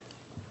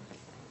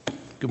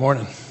Good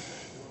morning.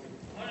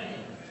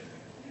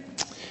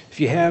 If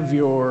you have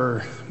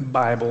your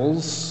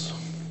Bibles,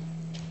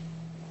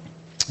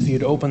 if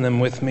you'd open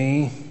them with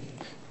me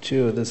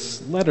to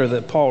this letter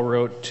that Paul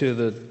wrote to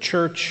the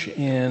church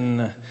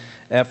in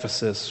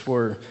Ephesus.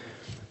 We're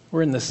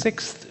in the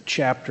 6th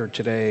chapter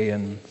today,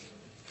 and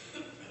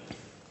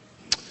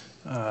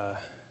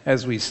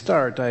as we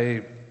start,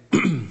 I'm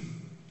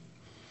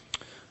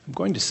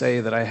going to say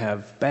that I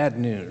have bad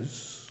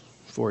news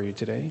for you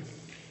today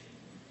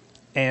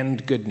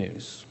and good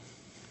news.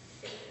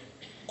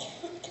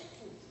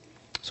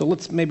 So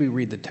let's maybe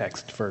read the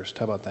text first.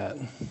 How about that?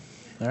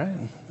 All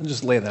right, I'll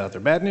just lay that out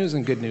there. Bad news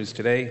and good news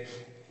today.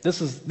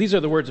 These are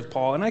the words of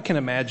Paul, and I can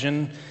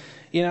imagine,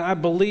 I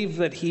believe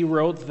that he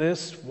wrote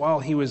this while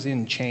he was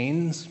in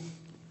chains,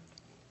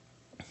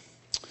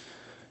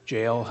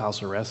 jail,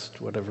 house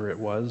arrest, whatever it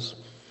was.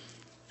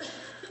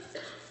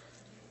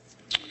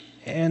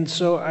 And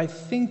so I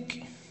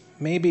think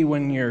maybe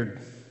when you're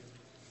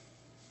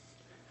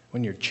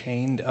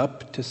chained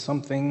up to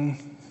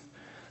something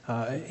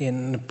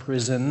in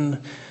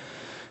prison,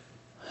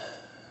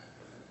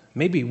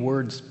 maybe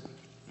words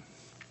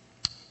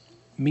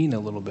mean a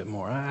little bit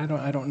more. I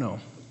don't know.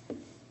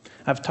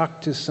 I've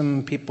talked to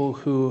some people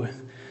who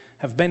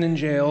have been in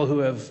jail, who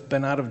have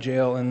been out of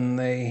jail, and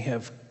they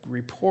have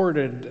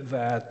reported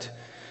that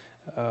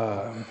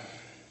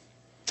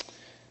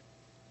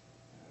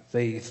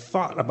they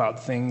thought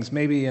about things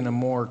maybe in a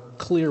more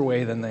clear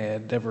way than they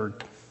had ever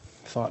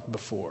thought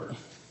before.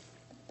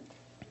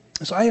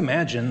 So I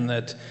imagine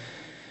that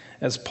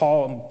as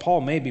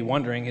Paul may be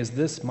wondering, is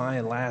this my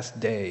last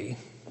day?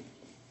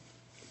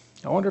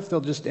 I wonder if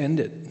they'll just end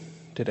it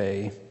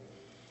today.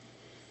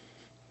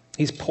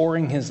 He's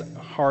pouring his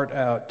heart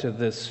out to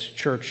this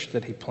church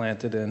that he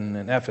planted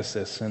in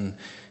Ephesus. And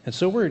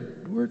so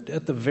we're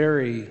at the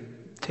very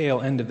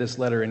tail end of this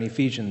letter in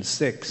Ephesians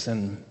 6.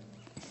 And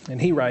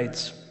he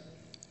writes,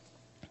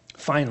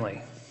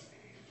 finally,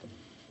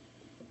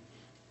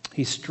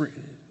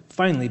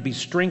 be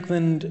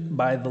strengthened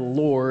by the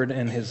Lord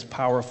and his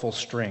powerful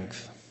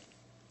strength.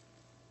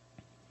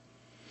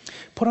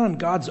 Put on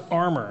God's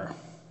armor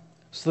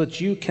so that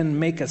you can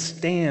make a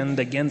stand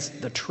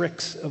against the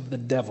tricks of the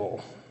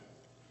devil.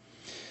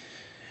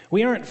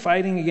 We aren't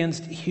fighting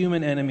against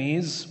human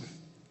enemies,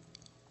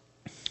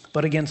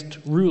 but against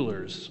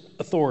rulers,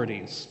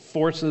 authorities,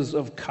 forces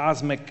of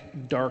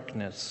cosmic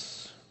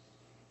darkness,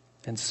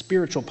 and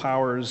spiritual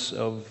powers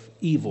of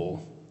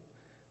evil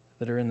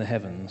that are in the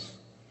heavens.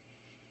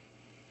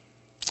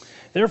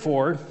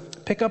 Therefore,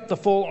 pick up the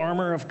full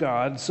armor of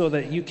God so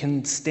that you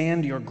can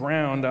stand your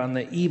ground on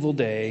the evil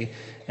day,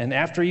 and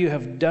after you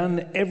have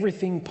done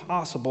everything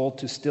possible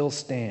to still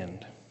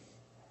stand.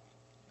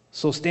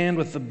 So stand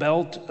with the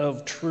belt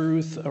of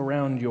truth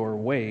around your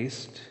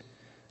waist,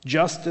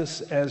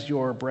 justice as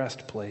your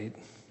breastplate,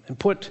 and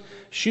put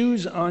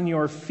shoes on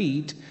your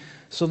feet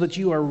so that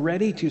you are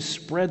ready to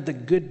spread the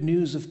good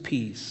news of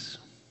peace.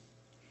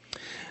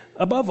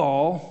 Above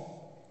all,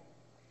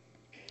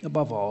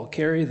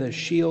 carry the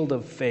shield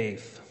of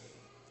faith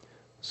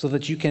so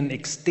that you can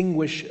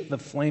extinguish the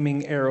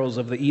flaming arrows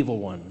of the evil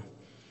one.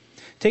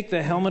 Take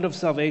the helmet of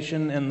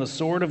salvation and the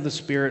sword of the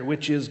Spirit,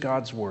 which is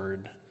God's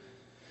word.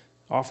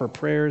 Offer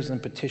prayers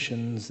and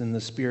petitions in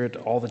the Spirit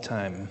all the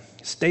time.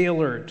 Stay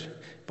alert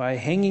by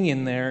hanging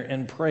in there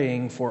and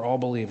praying for all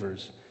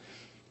believers.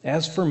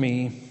 As for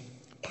me,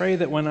 pray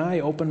that when I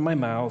open my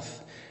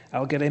mouth,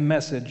 I'll get a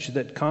message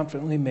that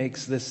confidently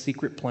makes this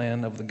secret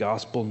plan of the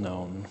gospel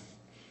known.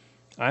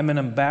 I'm an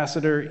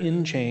ambassador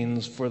in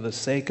chains for the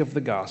sake of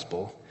the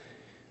gospel.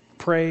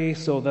 Pray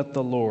so that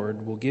the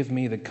Lord will give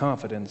me the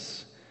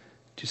confidence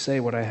to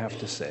say what I have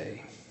to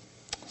say.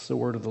 It's the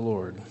word of the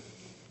Lord.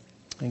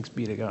 Thanks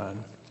be to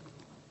God.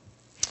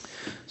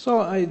 So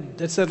I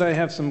said I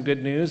have some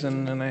good news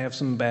and I have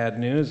some bad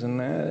news.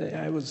 And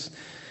as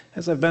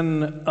I've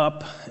been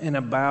up and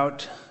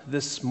about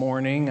this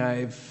morning,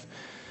 I've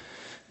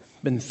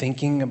been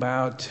thinking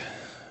about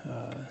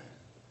the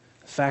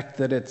fact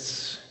that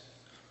it's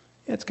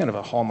kind of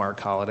a Hallmark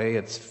holiday.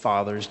 It's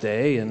Father's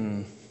Day,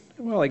 and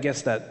well, I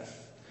guess that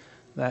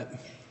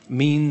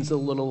means a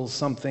little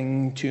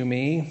something to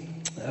me.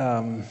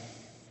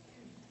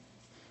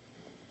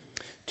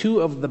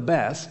 Two of the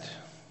best,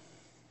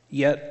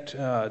 yet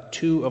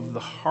two of the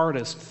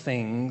hardest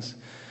things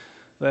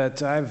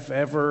that I've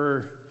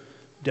ever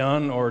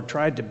done or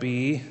tried to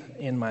be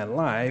in my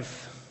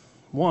life.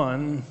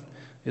 One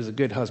is a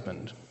good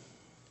husband.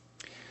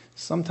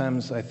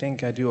 Sometimes I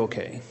think I do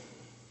okay.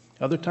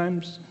 Other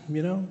times,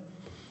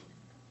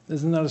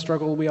 isn't that a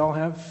struggle we all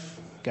have,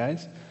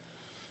 guys?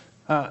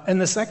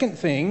 And the second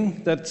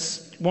thing,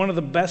 that's one of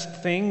the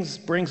best things,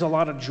 brings a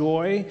lot of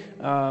joy,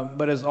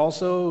 but is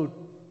also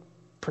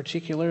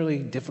particularly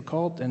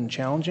difficult and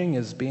challenging,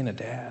 is being a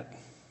dad,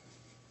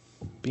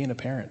 being a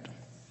parent.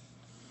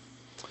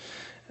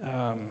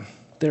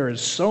 There is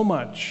so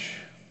much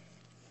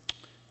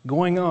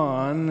going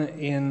on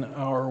in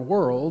our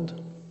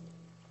world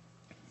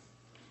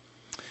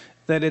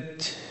that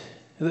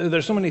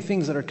There's so many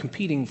things that are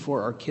competing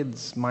for our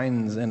kids'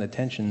 minds and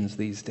attentions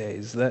these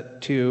days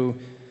that to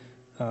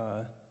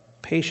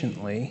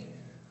patiently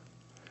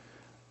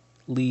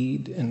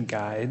lead and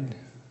guide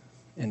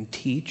and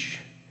teach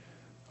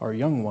our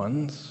young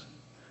ones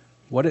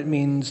what it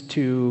means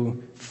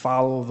to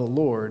follow the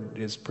Lord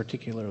is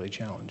particularly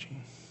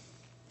challenging.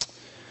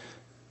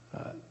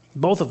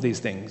 Both of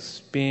these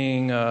things,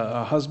 being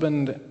a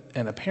husband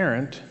and a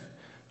parent,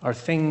 are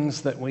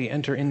things that we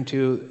enter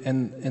into,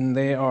 and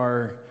they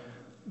are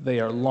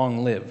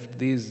long-lived.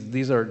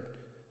 These are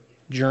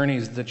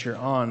journeys that you're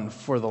on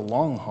for the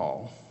long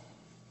haul.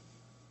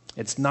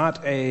 It's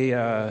not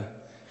it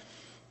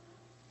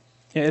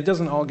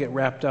doesn't all get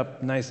wrapped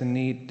up nice and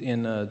neat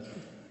in a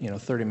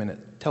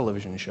 30-minute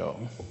television show.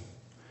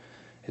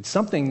 It's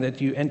something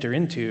that you enter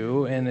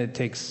into, and it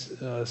takes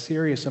a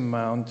serious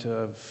amount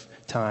of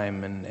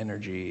time and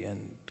energy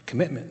and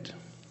commitment.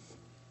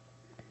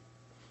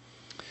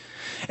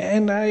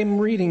 And I'm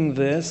reading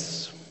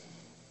this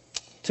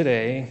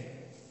today,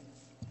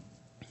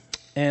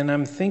 and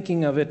I'm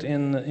thinking of it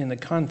in the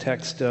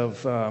context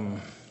of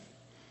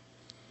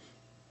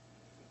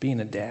being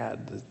a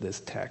dad,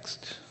 this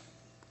text.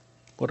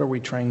 What are we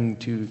trying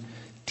to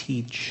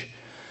teach?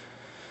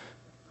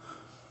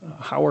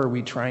 How are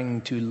we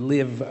trying to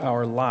live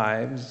our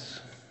lives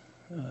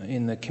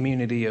in the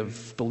community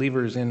of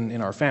believers,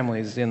 in our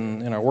families,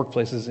 in our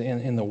workplaces,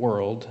 in the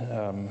world?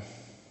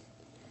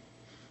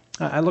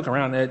 I look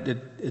around,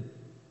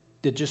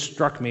 it just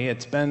struck me.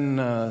 It's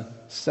been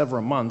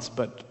several months,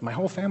 but my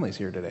whole family's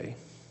here today.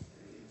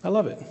 I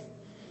love it.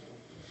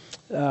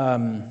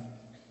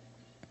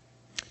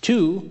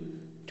 Two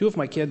of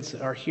my kids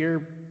are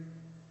here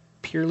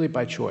purely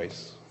by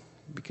choice,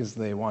 because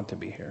they want to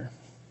be here.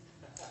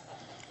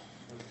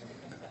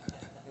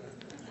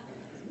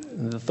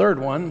 The third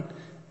one,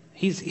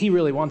 he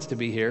really wants to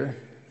be here.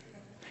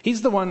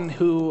 He's the one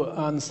who,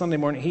 on Sunday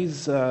morning,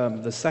 he's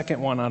the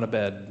second one out of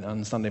bed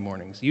on Sunday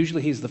mornings.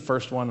 Usually he's the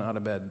first one out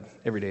of bed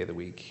every day of the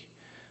week.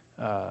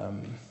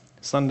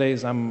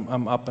 Sundays,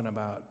 I'm up and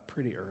about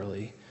pretty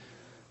early.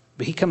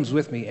 But he comes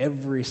with me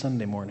every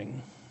Sunday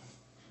morning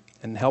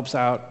and helps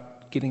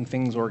out getting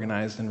things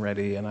organized and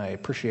ready, and I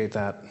appreciate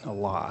that a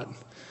lot.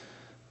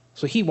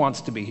 So he wants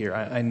to be here,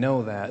 I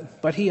know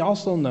that. But he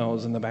also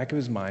knows in the back of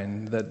his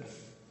mind that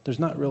there's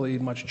not really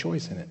much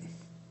choice in it.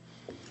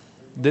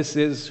 This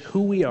is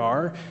who we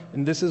are,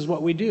 and this is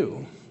what we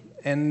do.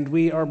 And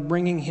we are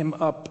bringing him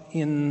up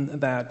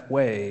in that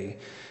way.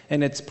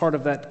 And it's part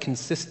of that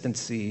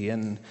consistency.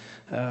 And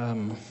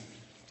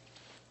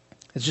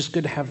it's just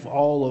good to have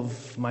all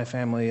of my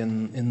family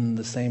in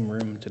the same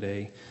room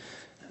today.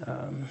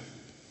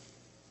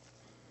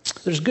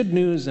 There's good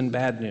news and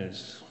bad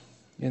news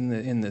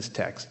in this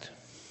text.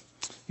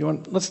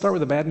 Let's start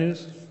with the bad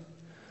news.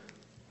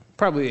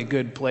 Probably a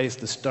good place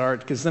to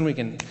start, because then we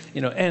can,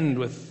 end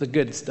with the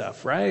good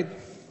stuff, right?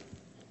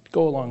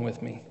 Go along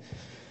with me.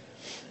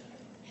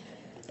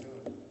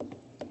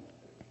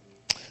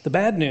 The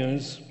bad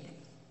news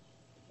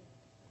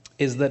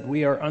is that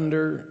we are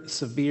under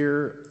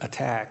severe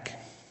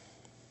attack.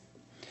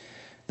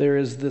 There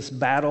is this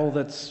battle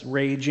that's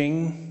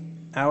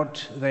raging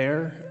out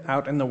there,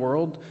 out in the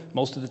world.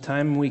 Most of the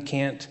time we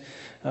can't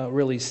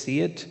really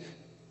see it.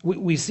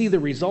 We see the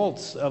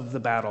results of the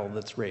battle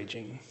that's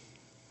raging.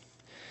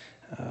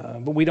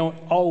 But we don't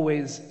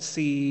always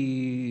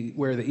see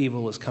where the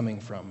evil is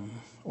coming from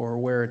or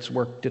where it's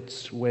worked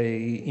its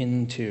way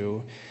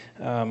into.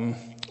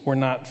 We're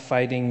not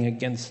fighting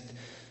against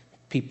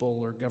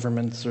people or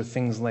governments or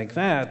things like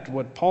that.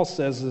 What Paul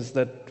says is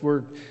that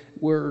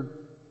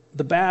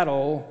the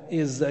battle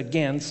is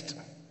against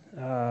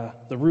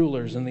the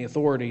rulers and the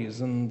authorities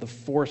and the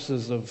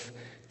forces of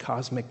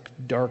cosmic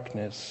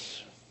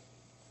darkness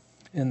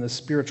and the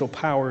spiritual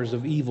powers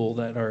of evil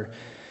that are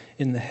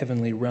in the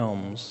heavenly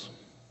realms.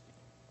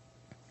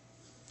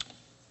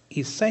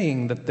 He's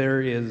saying that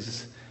there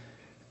is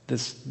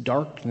this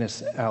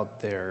darkness out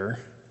there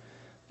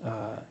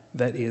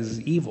that is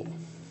evil.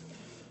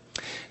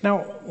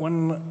 Now,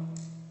 when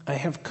I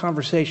have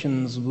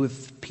conversations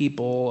with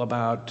people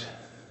about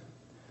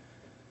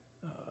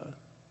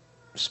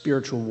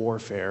spiritual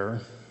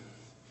warfare,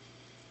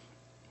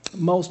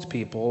 most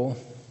people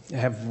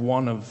have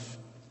one of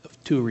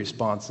two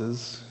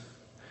responses.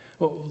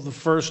 Well, the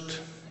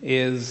first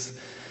is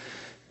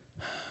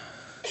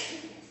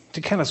to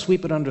kind of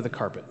sweep it under the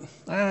carpet.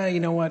 You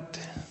know what?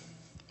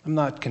 I'm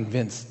not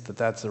convinced that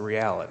that's a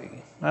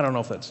reality. I don't know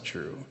if that's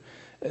true.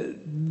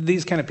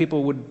 These kind of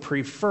people would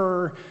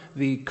prefer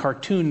the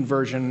cartoon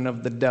version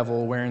of the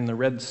devil wearing the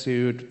red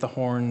suit, the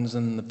horns,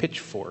 and the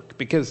pitchfork.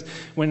 Because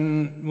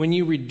when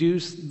you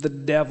reduce the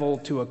devil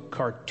to a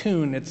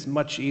cartoon, it's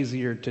much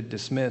easier to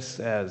dismiss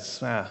as,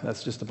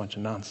 that's just a bunch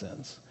of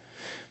nonsense.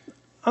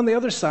 On the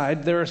other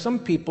side, there are some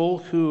people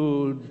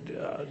who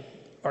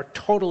are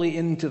totally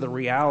into the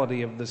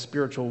reality of the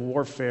spiritual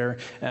warfare,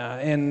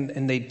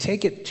 and they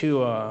take it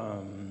to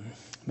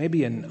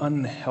maybe an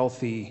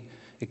unhealthy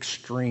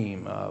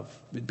extreme of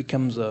it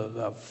becomes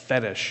a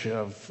fetish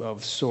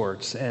of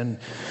sorts, and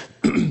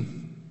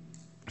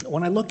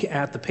when I look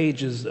at the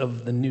pages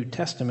of the New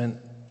Testament,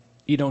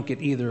 you don't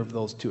get either of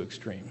those two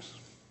extremes.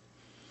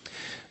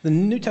 The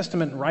New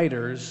Testament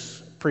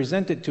writers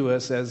present it to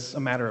us as a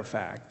matter of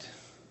fact.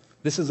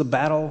 This is a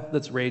battle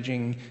that's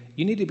raging.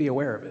 You need to be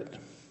aware of it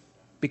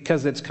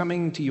because it's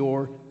coming to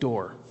your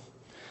door.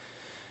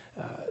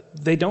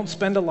 They don't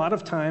spend a lot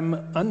of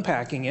time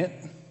unpacking it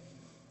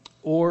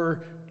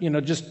or,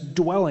 just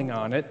dwelling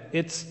on it.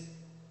 It's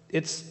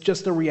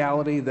just a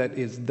reality that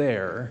is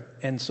there,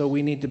 and so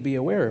we need to be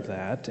aware of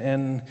that.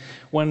 And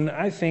when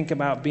I think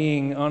about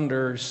being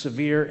under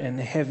severe and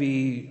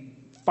heavy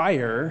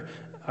fire,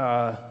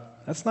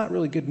 that's not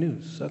really good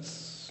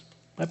news.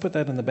 I put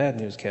that in the bad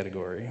news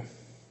category.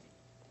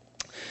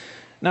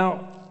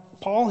 Now,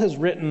 Paul has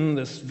written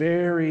this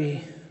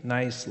very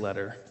nice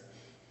letter.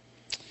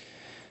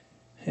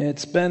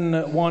 It's been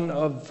one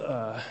of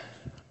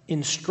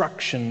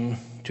instruction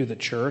to the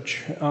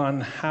church on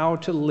how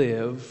to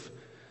live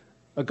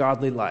a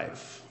godly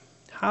life.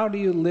 How do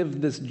you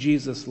live this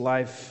Jesus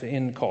life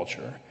in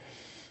culture?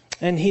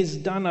 And he's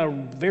done a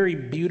very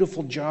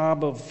beautiful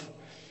job of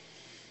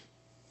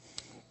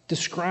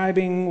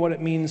describing what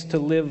it means to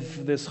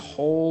live this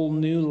whole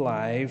new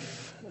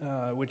life,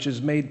 which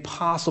is made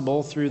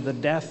possible through the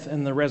death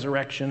and the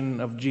resurrection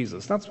of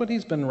Jesus. That's what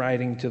he's been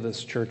writing to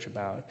this church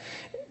about.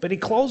 But he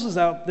closes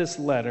out this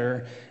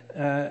letter,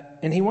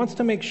 and he wants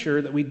to make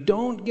sure that we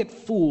don't get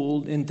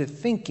fooled into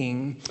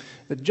thinking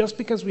that just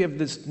because we have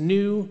this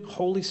new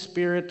Holy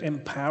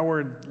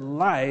Spirit-empowered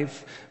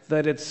life,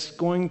 that it's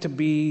going to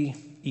be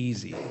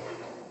easy.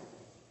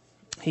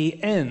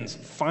 He ends,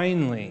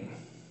 finally.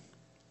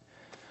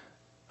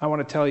 I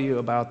want to tell you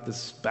about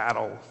this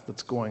battle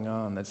that's going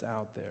on, that's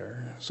out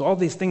there. So all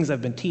these things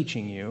I've been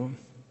teaching you,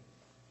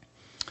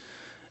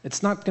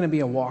 it's not going to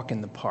be a walk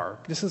in the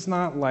park. This is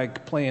not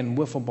like playing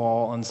wiffle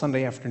ball on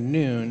Sunday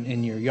afternoon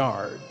in your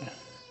yard.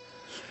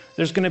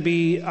 There's going to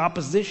be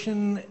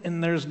opposition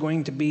and there's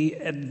going to be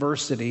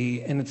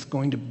adversity, and it's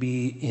going to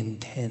be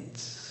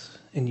intense.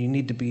 And you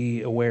need to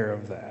be aware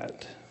of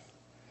that.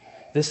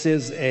 This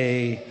is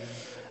a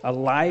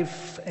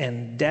life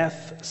and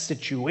death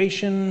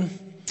situation.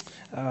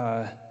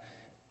 And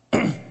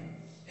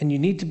you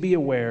need to be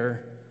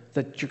aware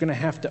that you're going to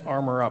have to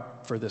armor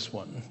up for this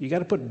one. You got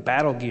to put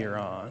battle gear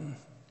on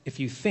if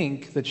you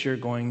think that you're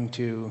going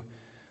to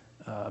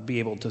be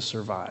able to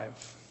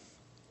survive.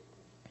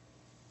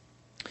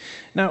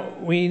 Now,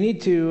 we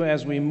need to,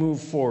 as we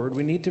move forward,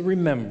 we need to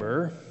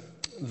remember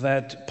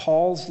that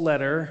Paul's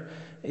letter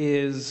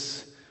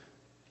is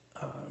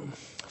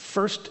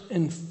first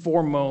and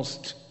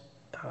foremost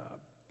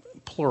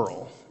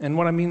plural. And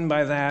what I mean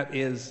by that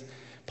is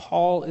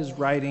Paul is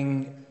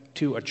writing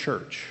to a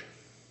church.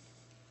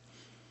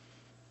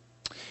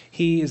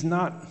 He is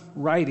not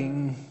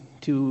writing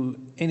to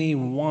any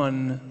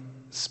one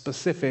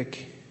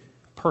specific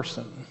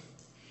person.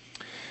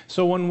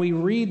 So when we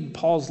read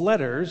Paul's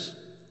letters,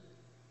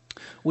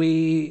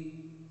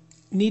 we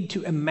need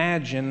to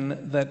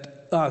imagine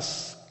that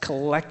us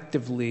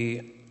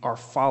collectively are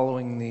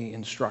following the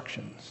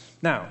instructions.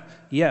 Now,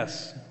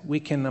 yes, we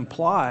can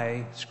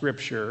apply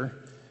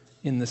Scripture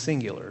in the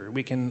singular.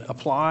 We can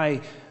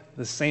apply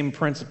the same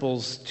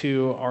principles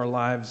to our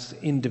lives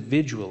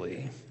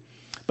individually.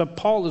 But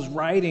Paul is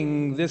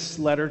writing this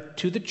letter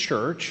to the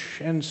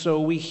church, and so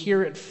we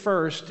hear it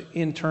first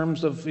in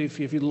terms of, if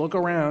you look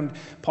around,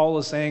 Paul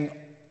is saying,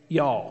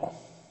 y'all,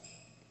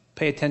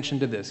 pay attention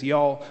to this.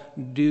 Y'all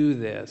do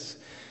this.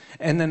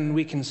 And then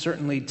we can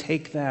certainly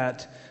take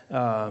that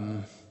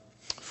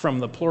from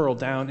the plural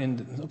down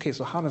into, okay,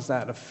 so how does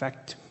that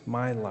affect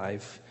my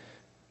life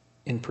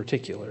in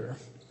particular?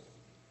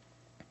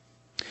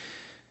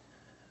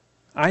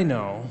 I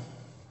know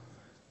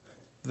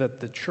that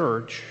the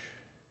church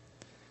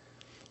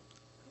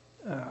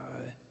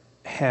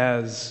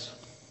has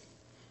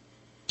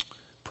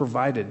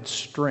provided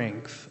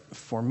strength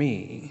for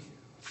me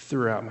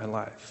throughout my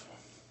life.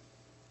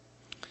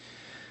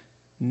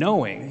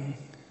 Knowing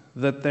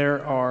that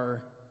there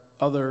are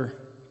other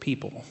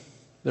people,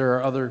 there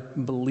are other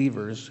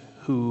believers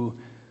who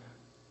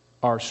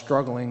are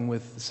struggling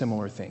with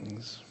similar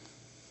things.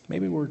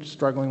 Maybe we're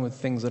struggling with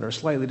things that are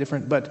slightly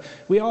different, but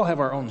we all have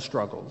our own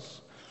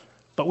struggles.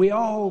 But we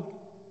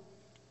all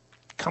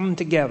come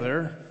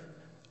together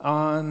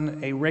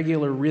on a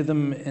regular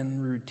rhythm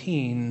and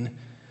routine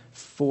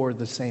for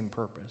the same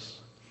purpose.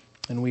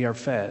 And we are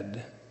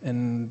fed,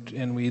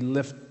 and we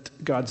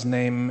lift God's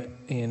name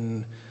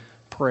in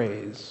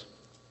praise.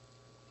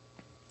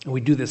 And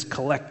we do this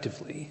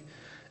collectively.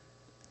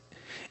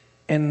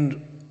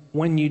 And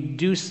when you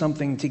do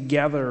something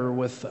together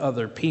with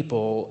other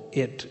people,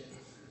 it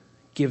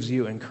gives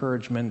you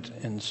encouragement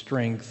and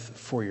strength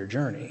for your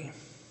journey.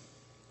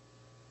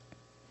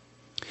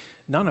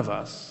 None of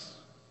us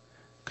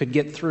could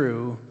get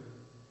through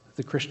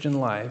the Christian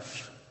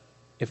life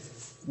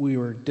if we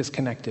were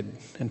disconnected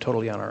and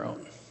totally on our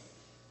own.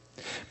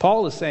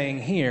 Paul is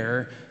saying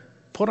here,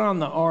 put on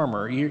the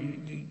armor.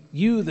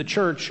 You, the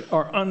church,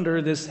 are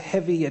under this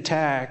heavy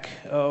attack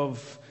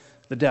of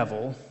the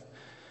devil.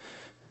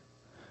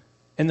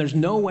 And there's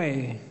no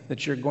way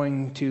that you're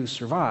going to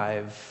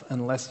survive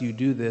unless you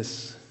do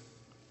this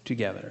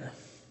together.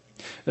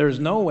 There's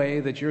no way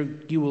that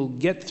you will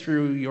get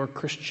through your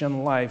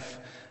Christian life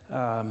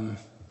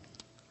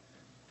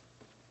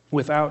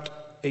without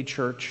a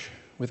church,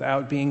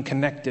 without being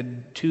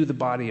connected to the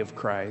body of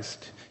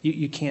Christ.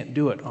 You can't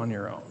do it on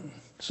your own.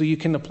 So you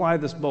can apply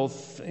this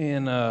both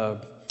in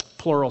a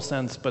plural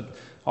sense, but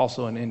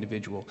also an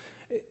individual.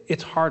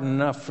 It's hard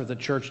enough for the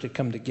church to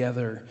come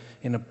together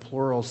in a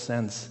plural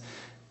sense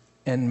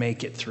and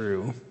make it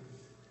through.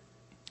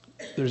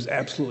 There's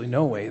absolutely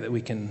no way that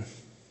we can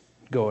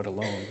go it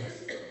alone.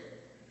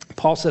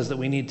 Paul says that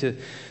we need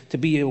to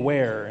be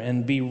aware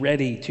and be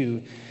ready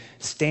to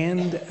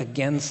stand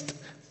against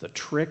the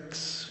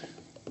tricks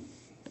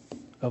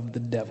of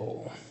the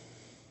devil.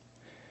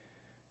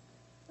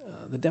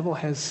 The devil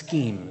has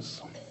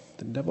schemes.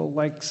 The devil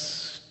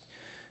likes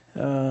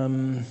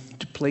to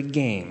play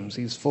games.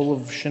 He's full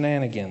of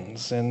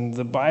shenanigans. And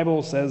the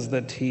Bible says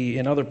that he,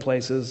 in other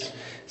places,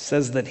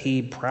 says that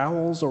he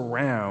prowls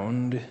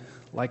around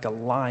like a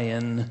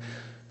lion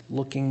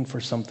looking for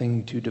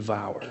something to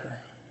devour.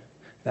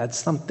 That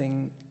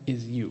something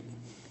is you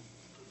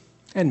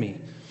and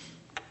me.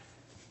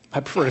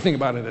 I prefer to think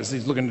about it as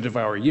he's looking to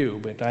devour you,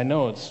 but I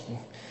know it's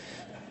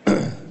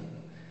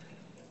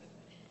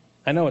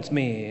I know it's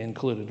me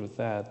included with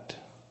that.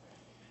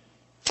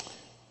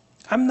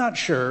 I'm not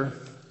sure,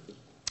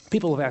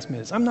 people have asked me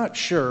this, I'm not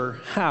sure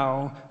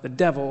how the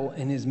devil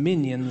and his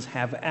minions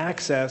have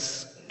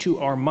access to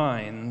our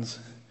minds.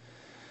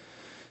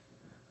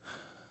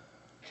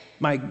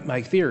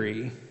 My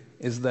theory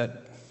is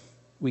that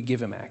we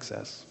give him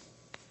access.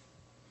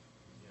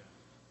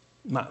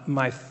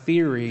 My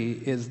theory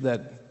is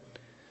that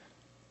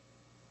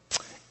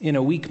in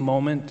a weak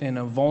moment, in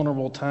a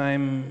vulnerable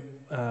time,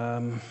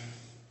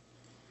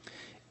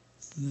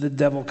 the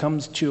devil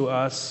comes to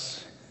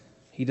us.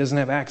 He doesn't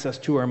have access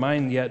to our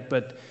mind yet,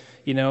 but,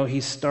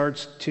 he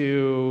starts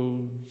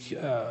to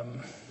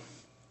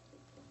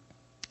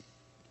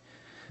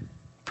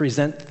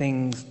present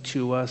things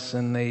to us,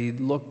 and they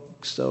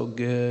look so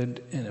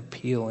good and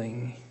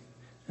appealing,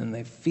 and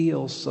they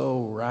feel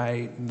so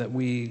right that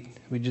we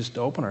just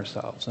open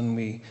ourselves and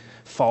we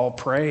fall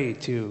prey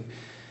to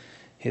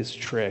his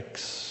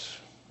tricks.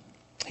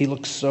 He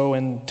looks so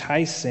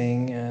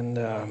enticing,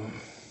 and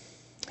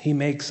he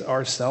makes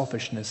our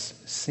selfishness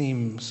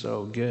seem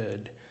so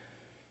good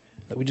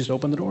that we just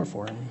open the door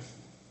for him.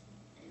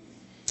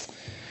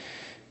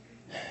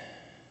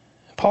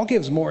 Paul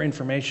gives more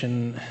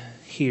information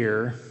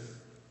here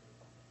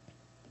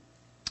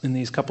in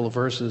these couple of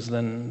verses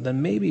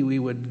than maybe we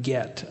would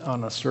get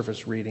on a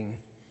surface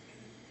reading.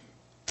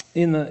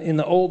 In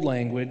the old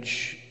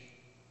language,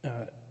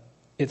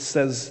 it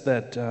says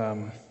that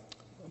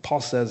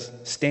Paul says,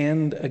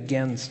 "Stand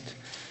against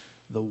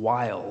the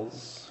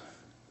wiles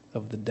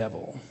of the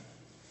devil."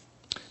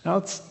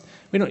 Now,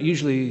 we don't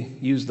usually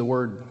use the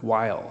word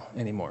 "wile"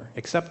 anymore,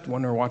 except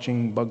when we're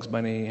watching Bugs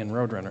Bunny and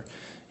Roadrunner.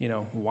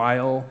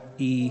 Wile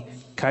E.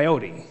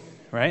 Coyote,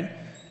 right?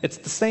 It's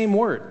the same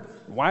word.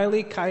 Wile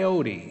E.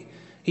 Coyote.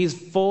 He's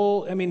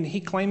he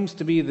claims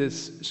to be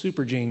this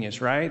super genius,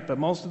 right? But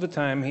most of the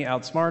time he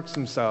outsmarts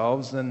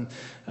himself,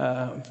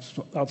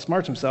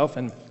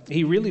 and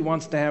he really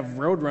wants to have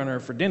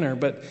Roadrunner for dinner,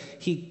 but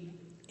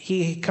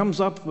he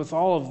comes up with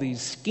all of these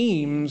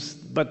schemes,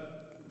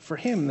 but for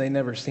him they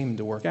never seem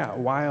to work out.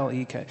 Wile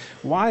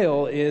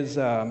is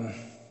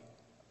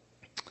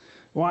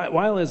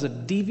a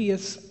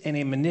devious and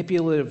a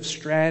manipulative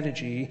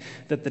strategy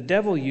that the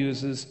devil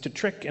uses to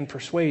trick and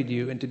persuade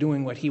you into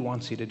doing what he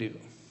wants you to do.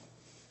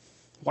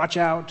 Watch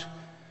out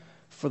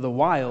for the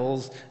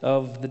wiles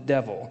of the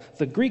devil.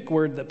 The Greek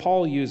word that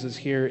Paul uses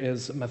here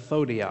is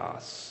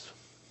methodios.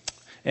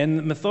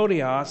 And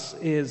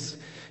methodios is,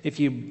 if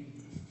you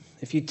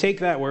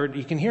take that word,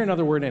 you can hear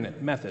another word in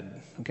it, method.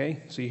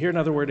 Okay? So you hear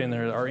another word in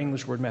there, our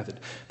English word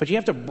method. But you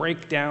have to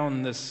break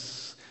down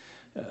this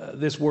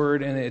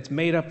word, and it's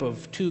made up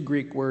of two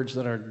Greek words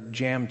that are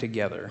jammed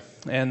together.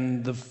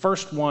 And the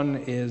first one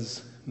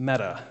is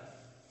meta,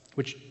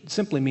 which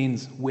simply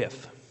means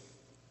with.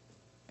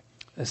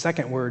 The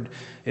second word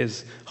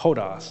is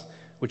hodos,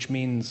 which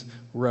means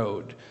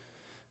road.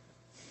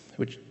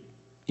 Which,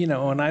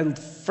 when I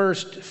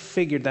first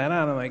figured that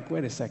out, I'm like,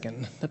 wait a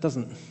second,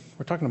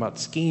 we're talking about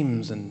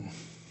schemes and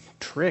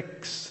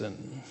tricks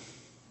and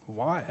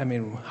why?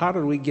 How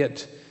do we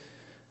get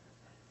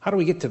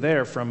to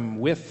there from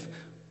with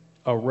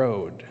a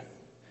road?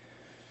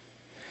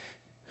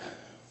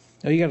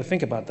 Now you got to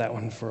think about that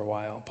one for a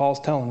while. Paul's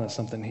telling us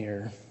something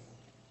here.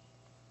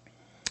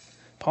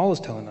 Paul is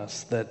telling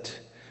us that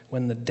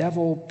when the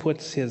devil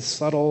puts his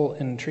subtle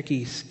and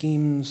tricky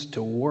schemes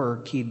to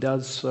work, he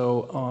does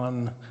so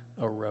on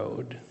a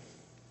road.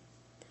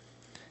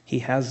 He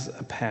has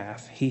a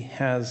path. He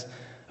has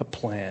a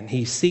plan.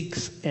 He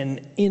seeks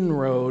an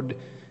inroad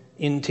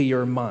into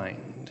your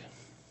mind.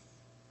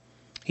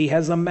 He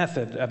has a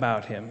method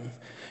about him.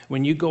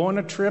 When you go on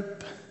a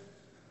trip,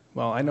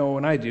 Well, I know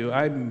when I do,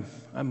 I'm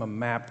a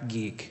map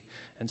geek.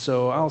 And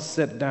so I'll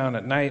sit down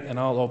at night and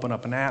I'll open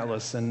up an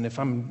atlas, and if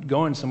I'm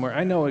going somewhere,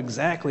 I know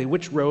exactly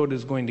which road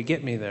is going to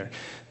get me there.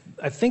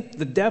 I think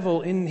the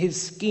devil, in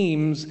his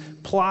schemes,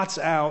 plots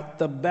out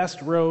the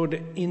best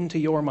road into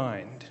your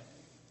mind.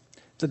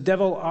 The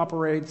devil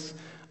operates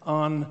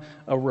on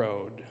a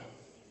road.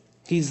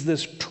 He's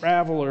this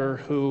traveler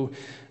who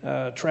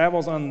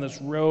travels on this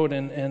road,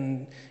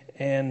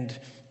 and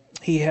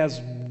he has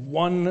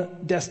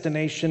one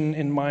destination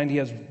in mind. He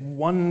has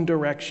one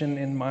direction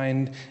in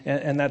mind,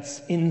 and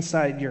that's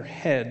inside your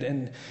head.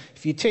 And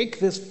if you take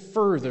this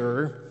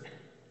further,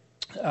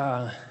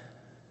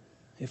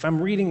 if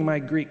I'm reading my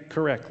Greek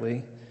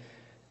correctly,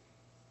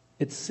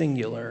 it's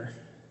singular.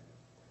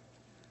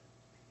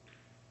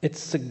 It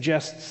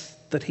suggests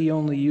that he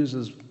only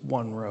uses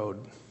one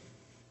road.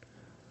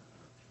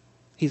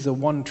 He's a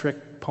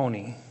one-trick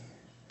pony.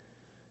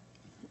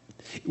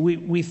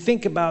 We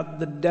think about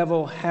the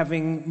devil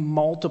having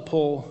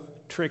multiple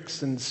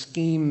tricks and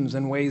schemes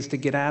and ways to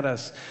get at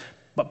us,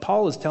 but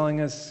Paul is telling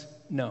us,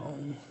 no,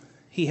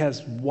 he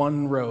has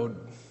one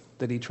road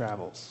that he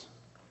travels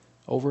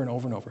over and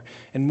over and over.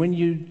 And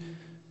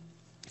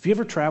if you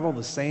ever travel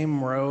the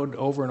same road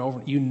over and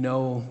over, you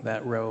know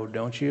that road,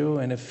 don't you?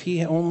 And if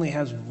he only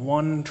has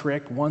one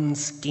trick, one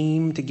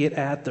scheme to get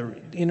at the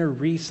inner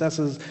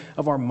recesses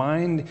of our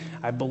mind,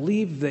 I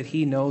believe that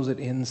he knows it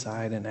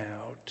inside and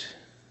out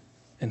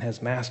and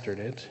has mastered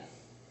it.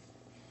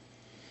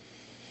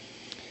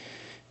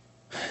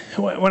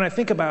 When I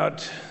think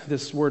about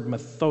this word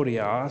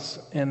methodios,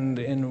 and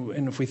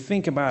if we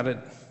think about it,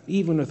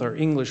 even with our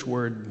English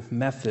word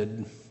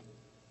method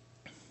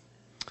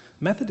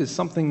is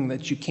something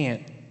that you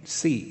can't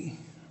see,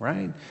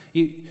 right?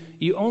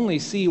 You only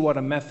see what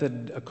a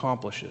method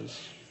accomplishes,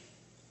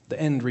 the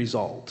end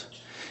result.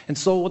 And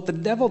so what the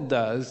devil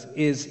does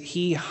is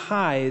he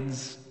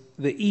hides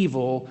the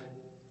evil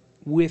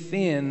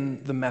within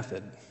the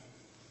method.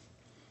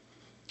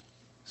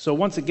 So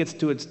once it gets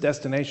to its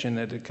destination,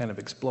 it kind of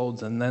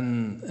explodes, and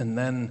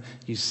then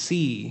you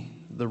see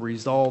the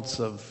results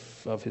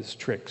of his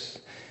tricks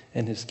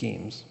and his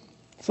schemes.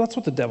 So that's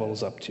what the devil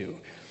is up to.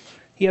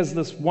 He has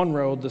this one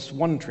road, this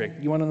one trick.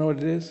 You want to know what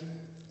it is?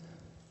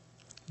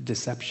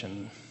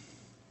 Deception.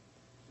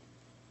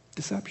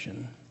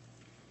 Deception.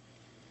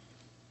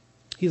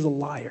 He's a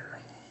liar.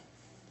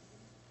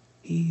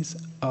 He's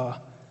a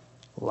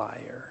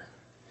liar.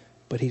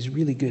 But he's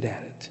really good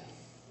at it.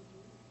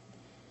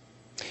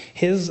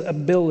 His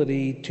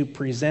ability to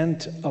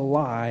present a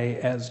lie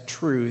as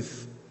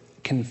truth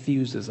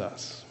confuses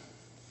us.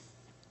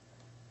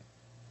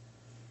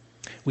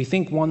 We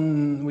think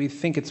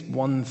it's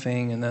one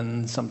thing, and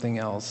then something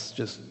else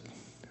just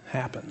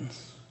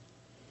happens.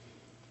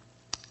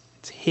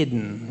 It's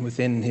hidden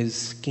within his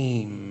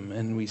scheme,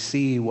 and we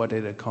see what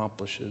it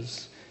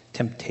accomplishes.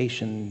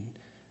 Temptation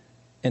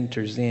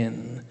enters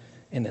in,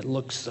 and it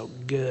looks so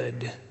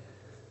good.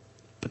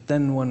 But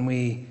then when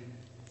we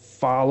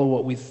follow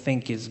what we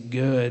think is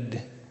good,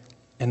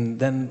 and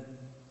then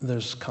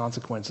there's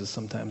consequences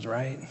sometimes,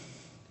 right?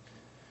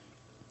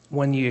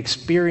 When you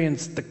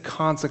experience the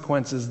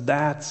consequences,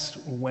 that's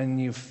when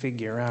you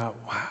figure out,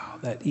 wow,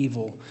 that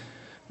evil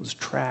was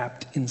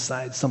trapped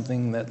inside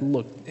something that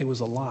it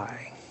was a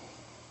lie.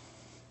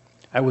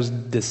 I was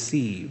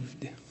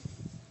deceived.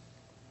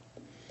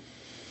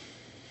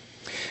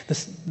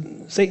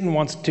 Satan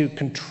wants to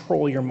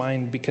control your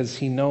mind because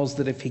he knows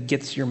that if he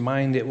gets your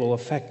mind, it will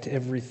affect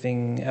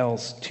everything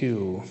else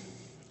too.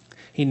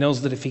 He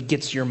knows that if he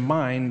gets your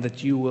mind,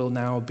 that you will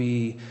now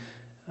be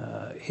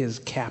his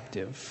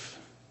captive.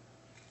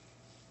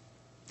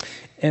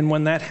 And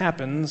when that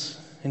happens,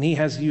 and he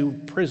has you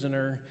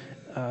prisoner,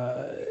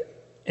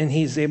 and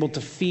he's able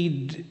to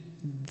feed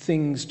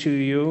things to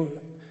you,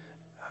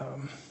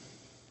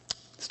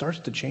 it starts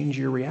to change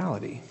your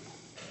reality.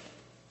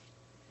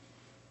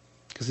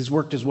 Because he's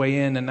worked his way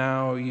in, and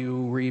now you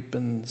reap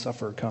and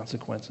suffer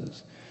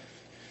consequences.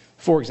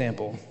 For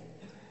example,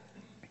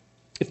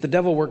 if the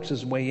devil works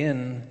his way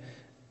in,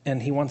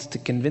 and he wants to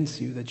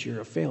convince you that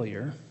you're a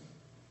failure,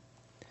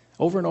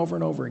 over and over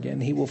and over again,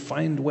 he will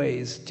find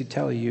ways to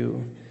tell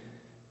you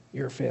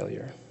you're a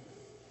failure.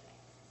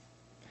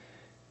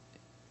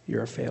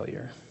 You're a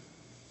failure.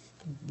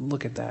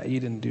 Look at that. You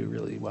didn't do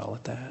really well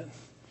at that.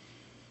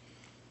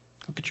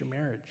 Look at your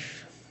marriage.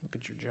 Look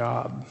at your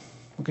job.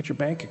 Look at your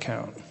bank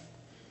account.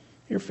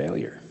 You're a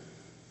failure.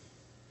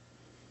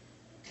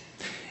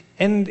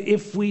 And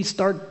if we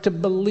start to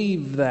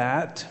believe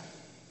that,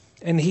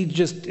 and he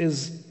just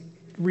is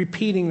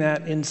repeating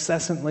that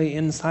incessantly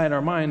inside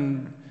our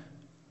mind,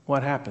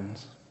 what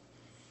happens?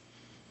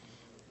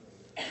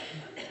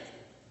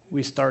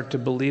 We start to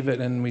believe it,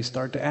 and we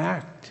start to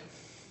act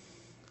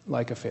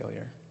like a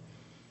failure.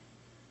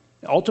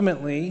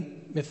 Ultimately,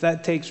 if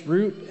that takes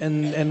root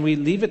and we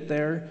leave it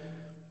there,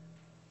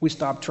 we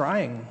stop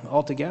trying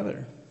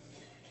altogether.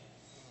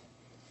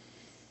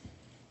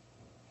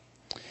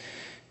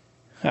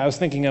 I was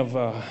thinking of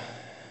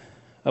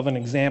an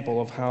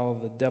example of how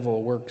the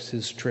devil works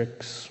his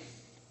tricks.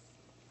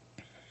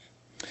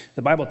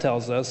 The Bible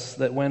tells us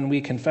that when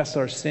we confess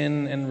our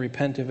sin and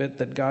repent of it,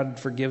 that God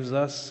forgives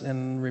us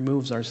and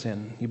removes our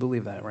sin. You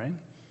believe that, right?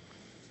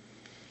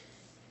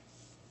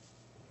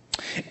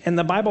 And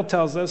the Bible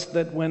tells us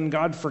that when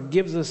God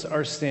forgives us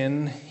our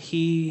sin,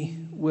 He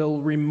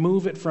will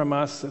remove it from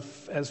us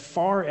as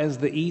far as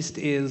the east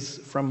is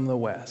from the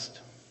west.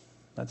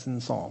 That's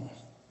in Psalms.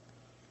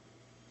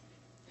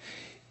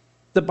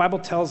 The Bible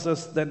tells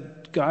us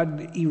that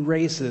God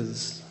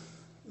erases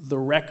the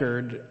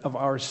record of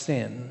our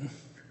sin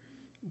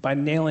by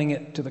nailing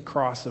it to the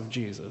cross of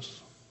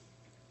Jesus.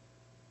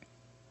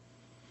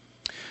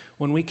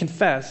 When we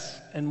confess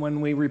and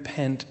when we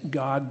repent,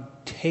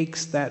 God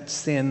takes that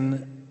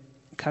sin,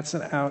 cuts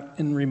it out,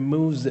 and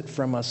removes it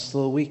from us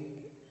so we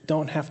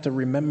don't have to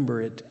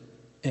remember it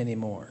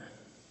anymore.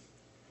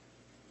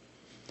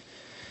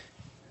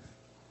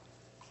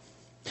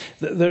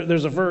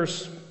 There's a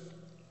verse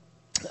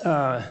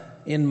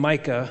in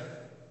Micah,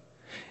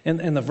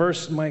 and the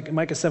verse, Micah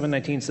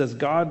 7:19 says,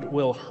 God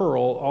will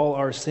hurl all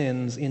our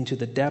sins into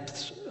the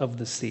depths of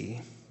the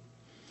sea.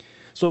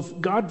 So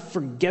if God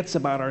forgets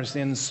about our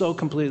sins so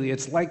completely,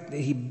 it's like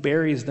He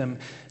buries them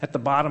at the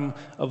bottom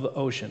of the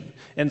ocean.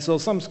 And so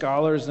some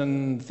scholars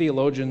and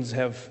theologians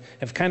have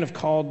kind of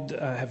called,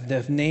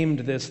 have named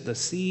this the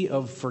Sea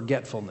of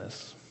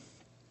Forgetfulness.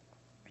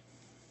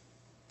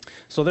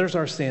 So there's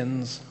our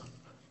sins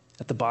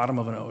at the bottom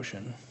of an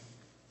ocean.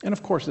 And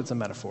of course, it's a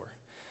metaphor.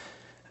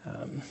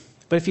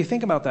 But if you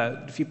think about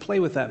that, if you play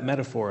with that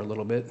metaphor a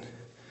little bit,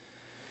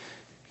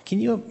 can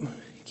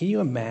you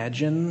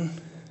imagine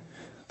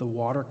the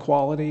water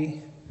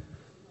quality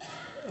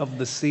of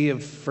the Sea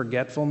of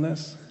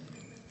Forgetfulness?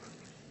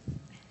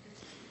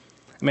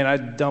 I mean, I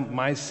dump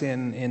my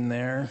sin in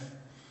there,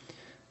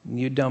 and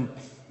you dump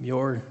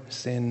your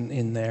sin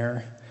in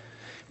there.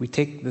 We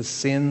take the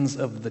sins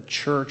of the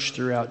church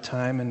throughout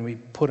time and we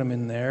put them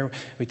in there.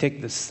 We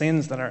take the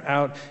sins that are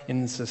out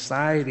in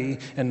society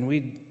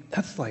and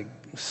that's like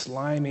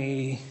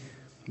slimy,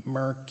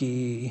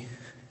 murky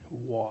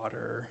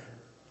water.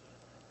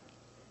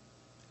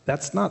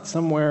 That's not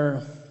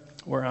somewhere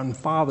where on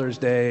Father's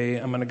Day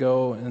I'm going to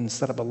go and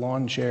set up a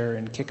lawn chair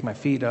and kick my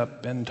feet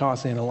up and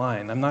toss in a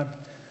line. I'm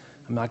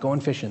not going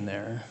fishing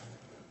there.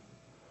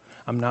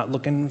 I'm not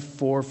looking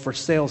for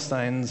sale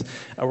signs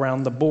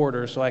around the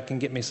border so I can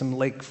get me some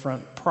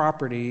lakefront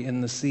property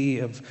in the Sea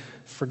of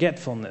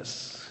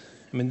Forgetfulness.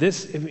 I mean,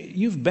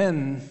 you've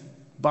been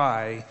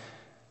by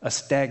a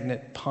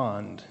stagnant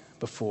pond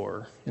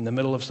before in the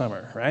middle of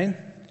summer, right?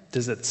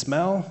 Does it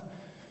smell?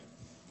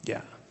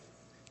 Yeah.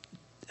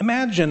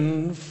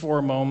 Imagine for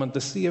a moment the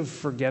Sea of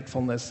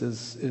Forgetfulness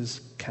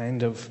is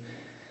kind of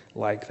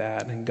like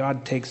that. And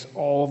God takes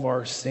all of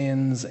our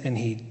sins and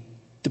He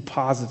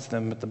deposits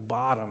them at the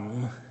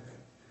bottom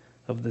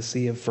of the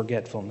Sea of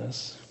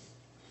Forgetfulness.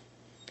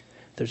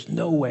 There's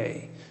no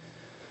way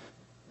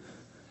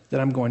that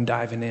I'm going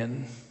diving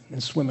in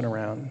and swimming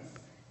around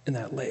in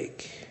that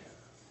lake.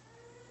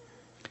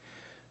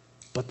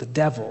 But the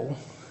devil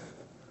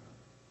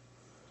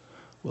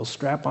will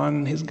strap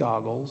on his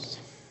goggles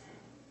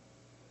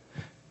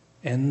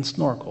and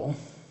snorkel,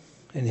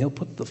 and he'll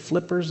put the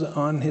flippers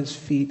on his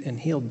feet, and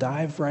he'll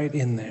dive right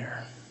in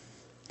there.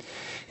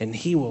 And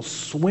he will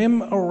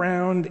swim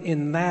around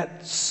in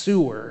that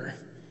sewer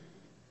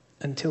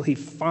until he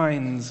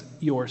finds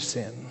your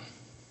sin.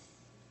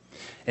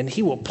 And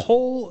he will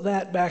pull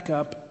that back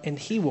up, and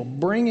he will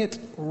bring it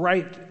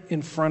right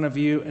in front of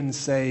you and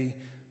say,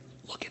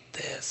 look at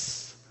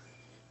this.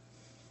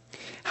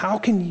 How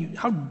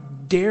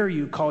dare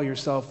you call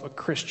yourself a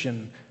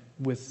Christian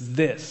with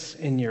this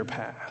in your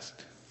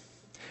past?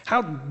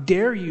 How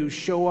dare you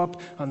show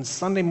up on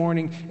Sunday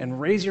morning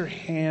and raise your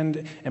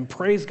hand and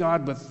praise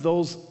God with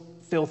those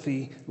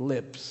filthy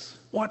lips?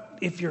 What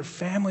if your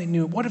family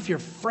knew? What if your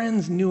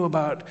friends knew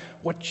about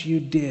what you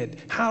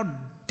did? How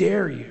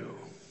dare you?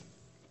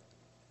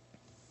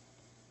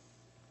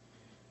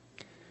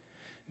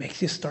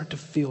 Makes you start to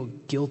feel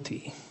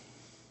guilty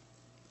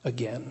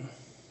again.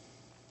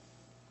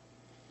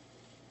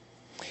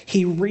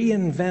 He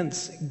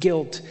reinvents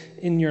guilt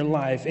in your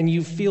life, and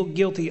you feel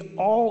guilty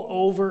all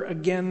over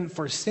again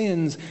for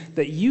sins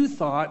that you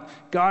thought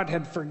God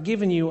had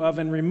forgiven you of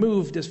and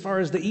removed as far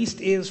as the east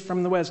is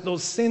from the west.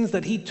 Those sins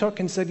that He took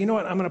and said, you know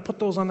what, I'm going to put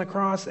those on the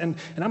cross, and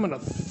I'm going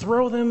to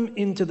throw them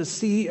into the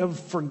Sea of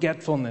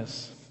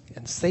Forgetfulness.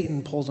 And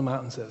Satan pulls them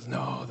out and says,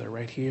 no, they're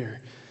right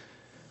here.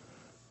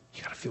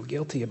 You got to feel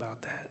guilty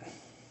about that.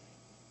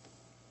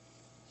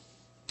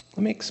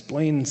 Let me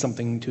explain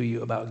something to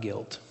you about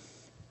guilt.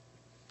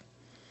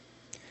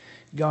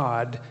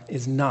 God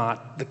is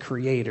not the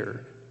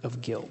creator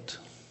of guilt.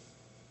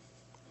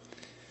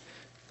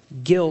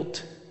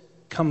 Guilt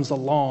comes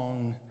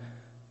along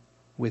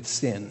with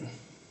sin.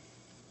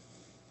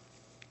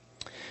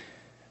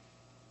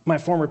 My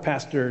former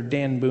pastor,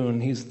 Dan Boone,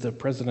 he's the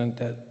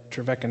president at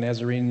Trevecca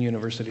Nazarene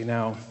University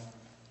now.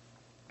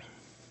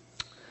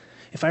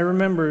 If I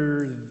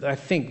remember, I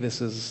think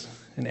this is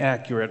an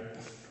accurate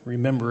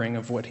remembering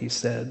of what he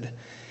said.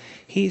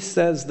 He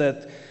says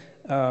that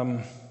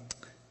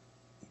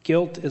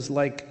Guilt is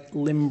like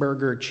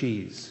Limburger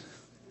cheese.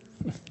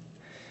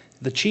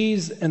 The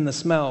cheese and the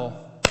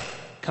smell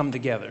come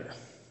together.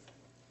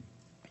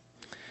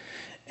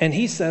 And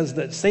he says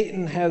that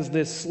Satan has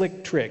this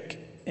slick trick,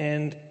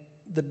 and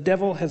the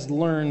devil has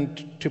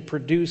learned to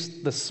produce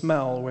the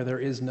smell where there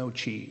is no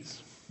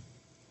cheese.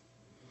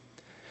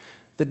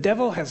 The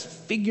devil has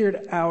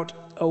figured out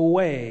a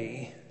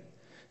way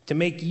to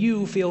make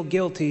you feel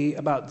guilty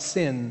about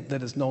sin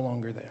that is no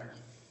longer there.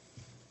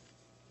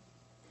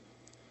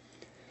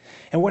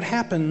 And what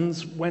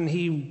happens when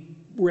he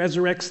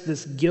resurrects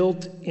this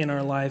guilt in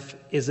our life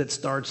is it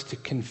starts to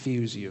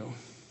confuse you.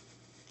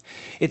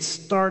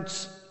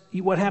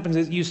 What happens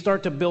is you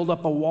start to build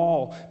up a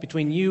wall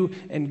between you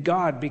and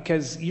God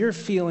because you're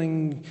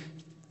feeling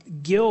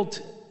guilt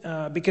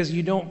because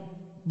you don't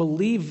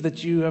believe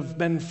that you have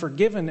been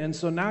forgiven. And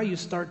so now you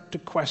start to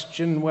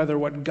question whether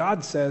what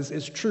God says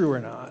is true or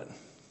not.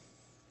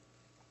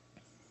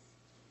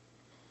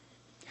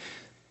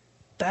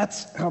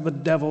 That's how the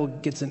devil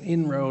gets an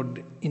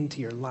inroad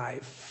into your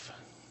life,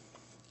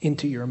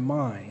 into your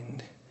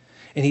mind.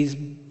 And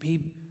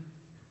he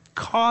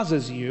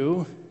causes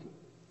you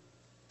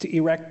to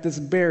erect this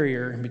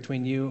barrier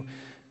between you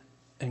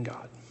and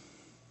God.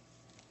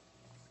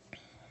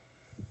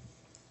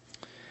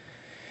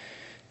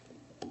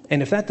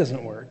 And if that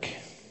doesn't work,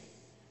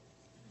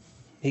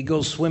 he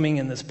goes swimming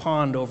in this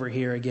pond over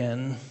here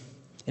again,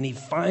 and he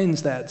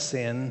finds that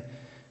sin,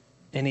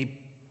 and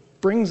he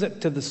brings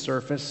it to the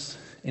surface,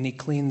 and he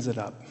cleans it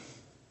up.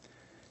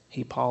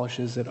 He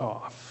polishes it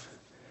off.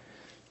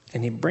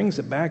 And he brings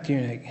it back to you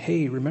and like,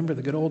 hey, remember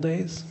the good old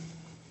days?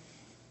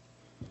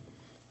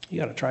 You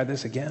got to try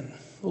this again.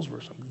 Those were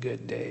some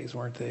good days,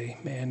 weren't they?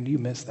 Man, you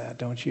miss that,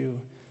 don't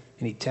you?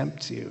 And he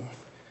tempts you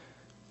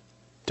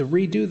to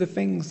redo the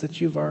things that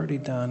you've already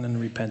done and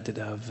repented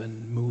of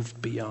and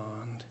moved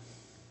beyond.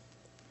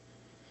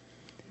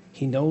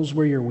 He knows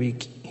where you're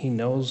weak. He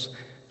knows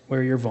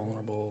where you're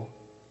vulnerable.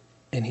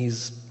 And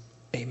he's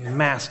a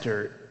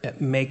master at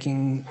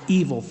making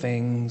evil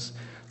things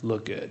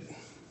look good.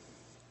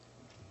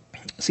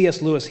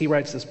 C.S. Lewis, he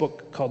writes this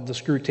book called The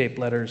Screwtape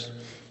Letters.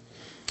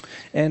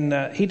 And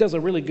he does a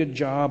really good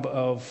job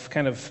of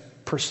kind of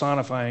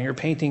personifying or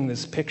painting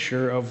this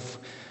picture of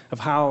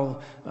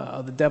how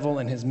the devil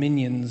and his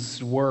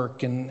minions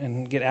work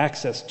and get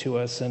access to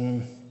us.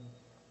 And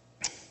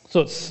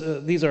so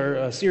these are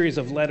a series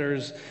of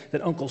letters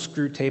that Uncle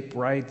Screwtape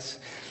writes.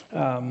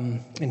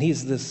 And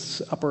he's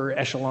this upper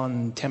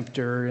echelon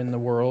tempter in the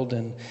world.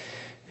 And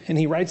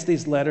he writes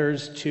these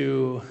letters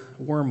to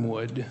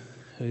Wormwood,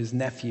 his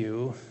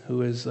nephew,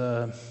 who is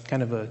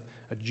kind of a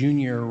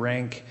junior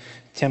rank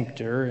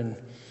tempter.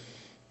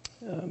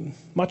 And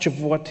much of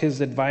what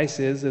his advice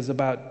is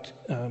about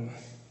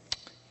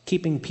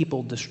keeping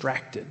people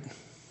distracted,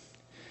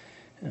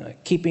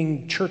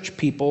 keeping church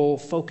people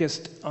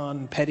focused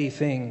on petty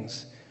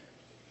things,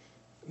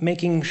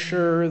 making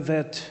sure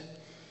that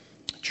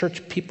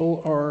church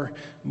people are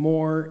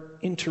more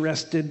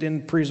interested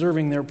in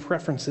preserving their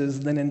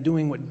preferences than in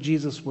doing what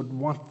Jesus would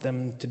want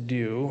them to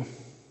do.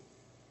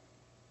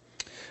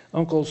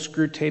 Uncle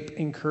Screwtape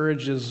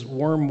encourages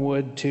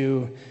Wormwood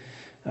to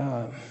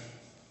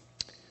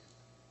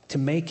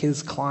make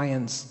his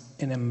clients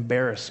an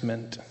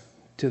embarrassment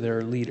to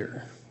their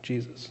leader,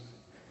 Jesus.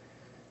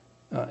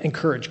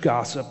 Encourage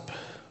gossip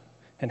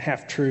and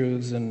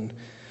half-truths and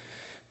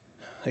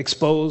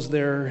expose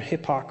their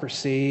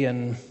hypocrisy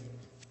and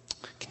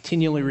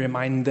continually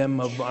remind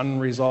them of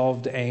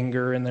unresolved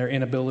anger and their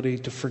inability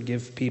to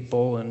forgive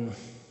people. And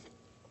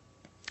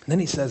then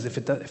he says,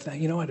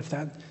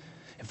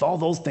 if all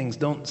those things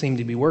don't seem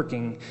to be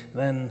working,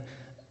 then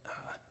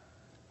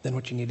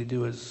what you need to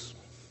do is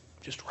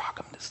just rock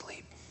them to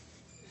sleep.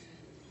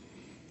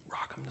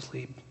 Rock them to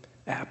sleep.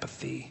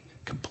 Apathy,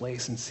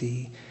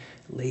 complacency,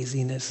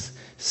 laziness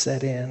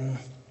set in.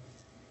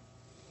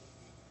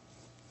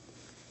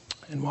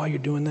 And while you're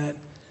doing that,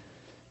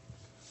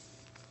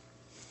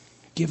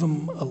 give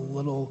them a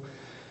little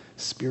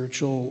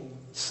spiritual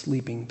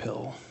sleeping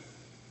pill.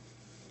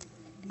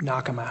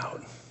 Knock them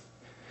out.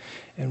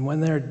 And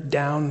when they're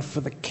down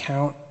for the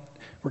count,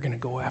 we're going to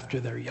go after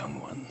their young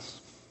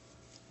ones.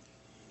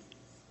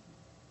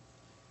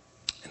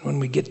 And when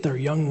we get their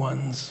young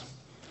ones,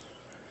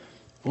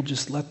 we'll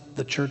just let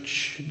the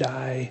church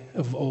die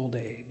of old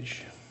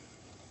age.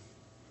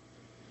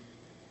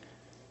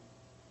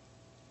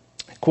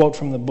 A quote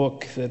from the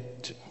book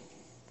that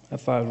I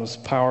thought was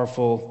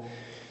powerful.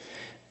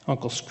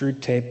 Uncle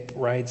Screwtape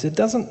writes, "It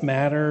doesn't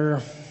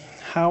matter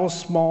how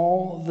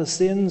small the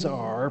sins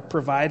are,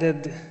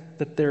 provided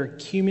that their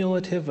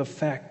cumulative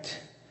effect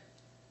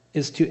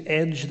is to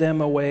edge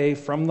them away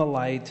from the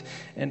light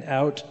and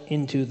out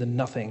into the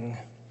nothing.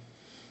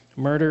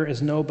 Murder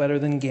is no better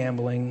than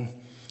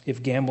gambling,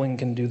 if gambling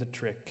can do the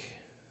trick.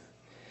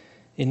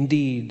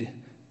 Indeed,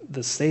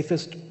 the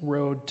safest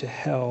road to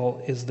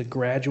hell is the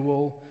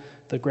gradual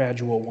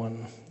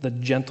one, the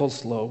gentle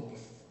slope,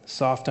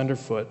 soft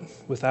underfoot,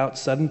 without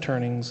sudden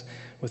turnings,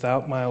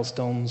 without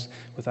milestones,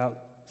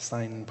 without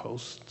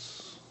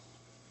signposts."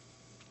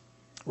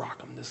 Rock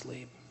them to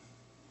sleep.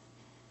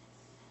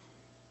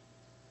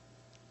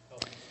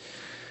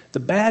 The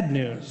bad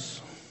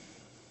news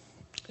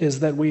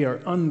is that we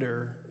are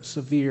under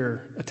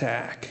severe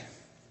attack,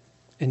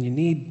 and you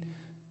need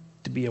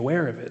to be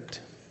aware of it.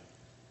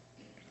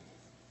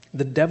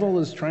 The devil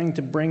is trying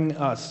to bring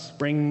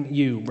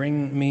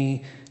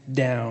me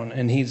down,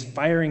 and he's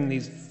firing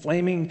these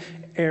flaming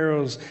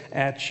arrows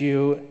at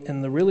you.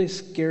 And the really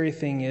scary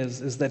thing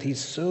is that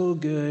he's so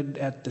good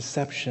at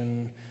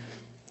deception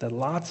that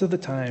lots of the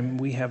time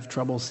we have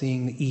trouble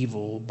seeing the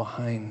evil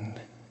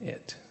behind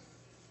it.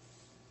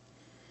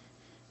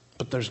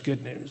 But there's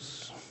good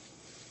news.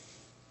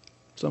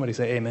 Somebody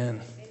say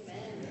amen.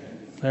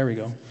 Amen. There we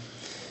go.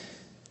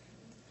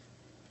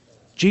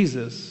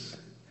 Jesus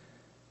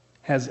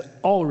has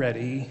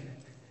already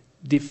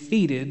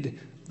defeated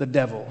the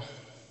devil.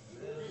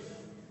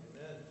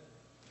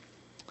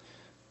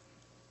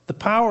 The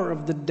power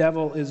of the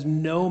devil is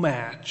no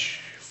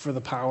match for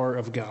the power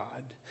of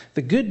God.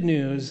 The good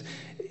news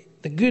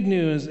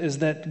is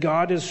that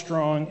God is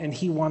strong and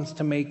he wants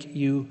to make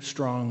you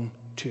strong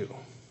too.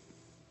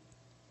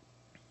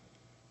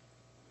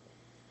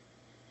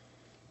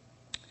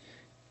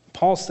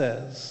 Paul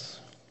says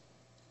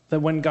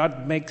that when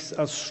God makes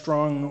us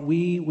strong,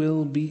 we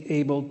will be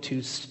able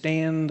to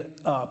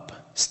stand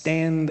up,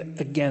 stand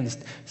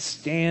against,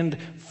 stand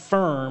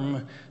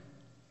firm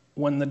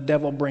when the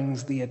devil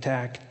brings the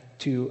attack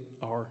to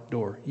our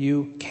door.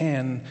 You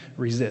can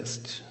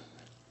resist.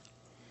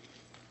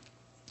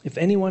 If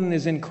anyone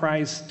is in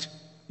Christ,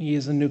 he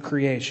is a new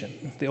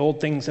creation. The old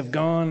things have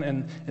gone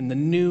and the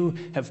new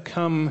have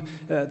come.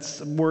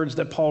 That's words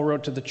that Paul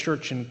wrote to the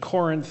church in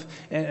Corinth.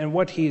 And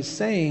what he's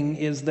saying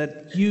is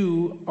that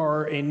you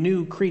are a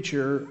new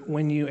creature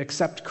when you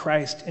accept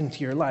Christ into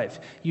your life.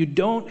 You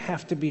don't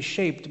have to be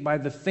shaped by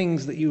the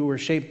things that you were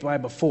shaped by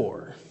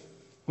before.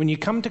 When you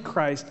come to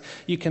Christ,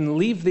 you can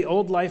leave the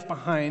old life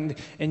behind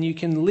and you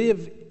can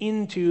live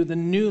into the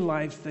new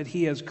life that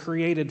he has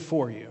created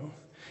for you,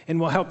 and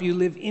will help you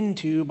live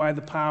into by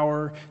the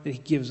power that he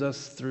gives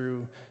us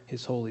through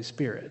his Holy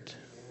Spirit.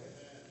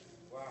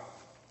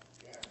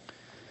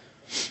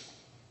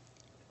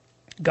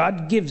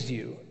 God gives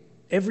you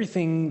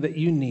everything that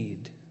you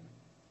need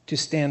to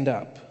stand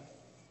up.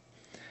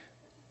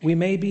 We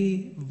may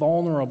be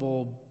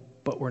vulnerable,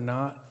 but we're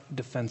not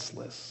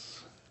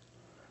defenseless.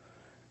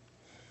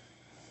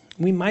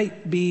 We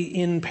might be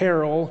in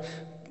peril,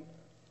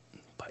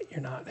 but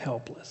you're not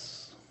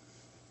helpless.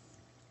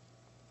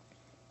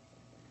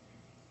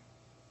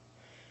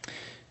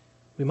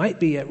 We might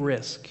be at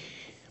risk,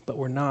 but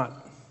we're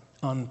not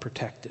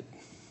unprotected.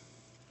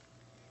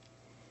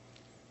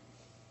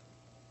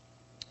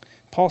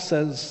 Paul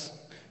says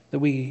that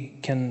we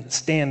can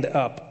stand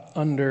up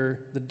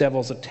under the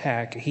devil's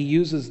attack. He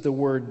uses the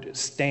word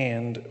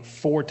stand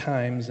 4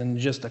 times in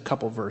just a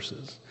couple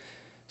verses.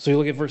 So you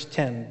look at verse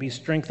 10, be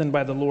strengthened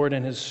by the Lord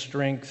and his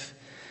strength.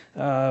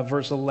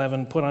 Verse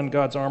 11, put on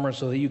God's armor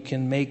so that you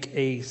can make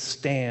a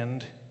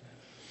stand.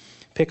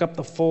 Pick up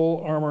the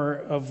full armor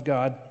of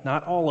God,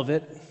 not all of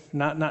it,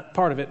 not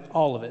part of it,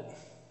 all of it.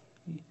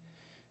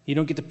 You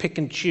don't get to pick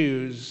and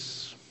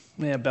choose.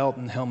 Belt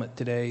and helmet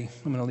today.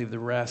 I'm going to leave the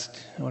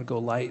rest. I want to go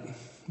light,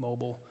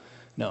 mobile.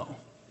 No.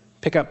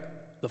 Pick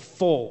up the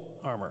full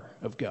armor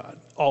of God,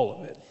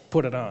 all of it.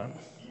 Put it on.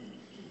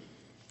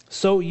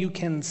 So you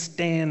can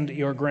stand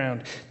your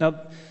ground.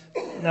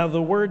 Now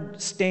the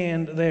word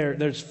stand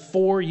there's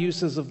 4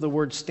 uses of the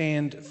word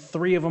stand.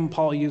 3 of them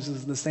Paul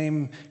uses the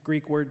same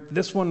Greek word.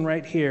 This one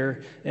right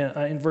here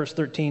in verse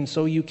 13,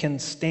 so you can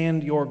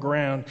stand your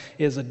ground,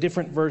 is a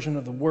different version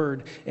of the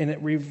word, and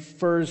it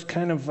refers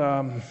kind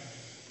of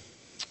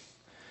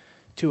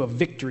to a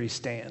victory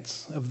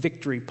stance, a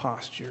victory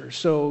posture.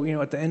 So,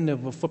 at the end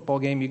of a football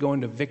game, you go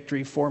into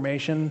victory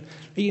formation.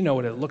 You know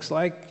what it looks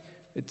like.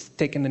 It's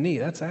taking the knee.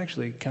 That's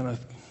actually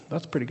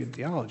that's pretty good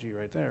theology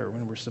right there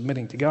when we're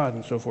submitting to God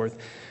and so forth.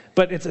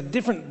 But it's a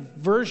different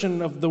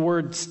version of the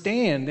word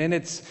stand, and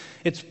it's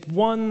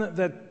one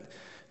that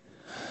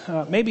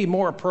maybe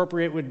more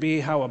appropriate would be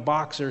how a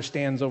boxer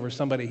stands over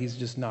somebody he's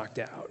just knocked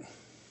out.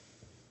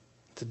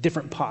 It's a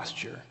different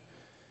posture.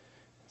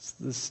 It's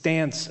the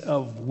stance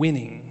of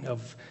winning,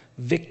 of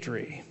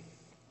victory.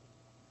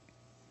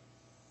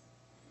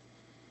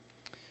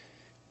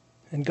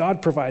 And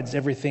God provides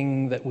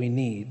everything that we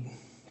need.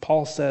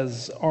 Paul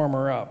says,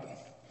 armor up.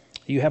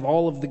 You have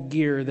all of the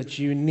gear that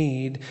you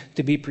need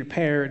to be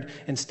prepared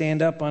and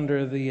stand up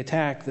under the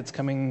attack that's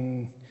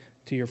coming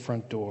to your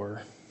front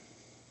door.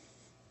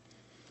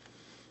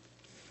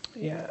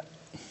 Yeah.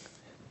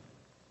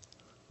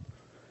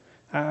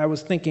 I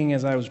was thinking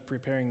as I was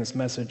preparing this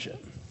message,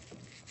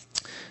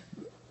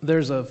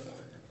 there's a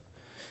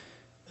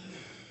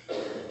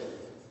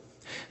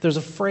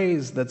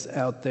phrase that's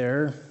out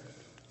there.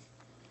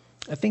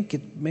 I think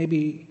it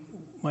maybe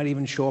might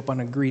even show up on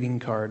a greeting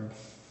card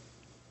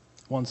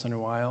once in a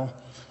while.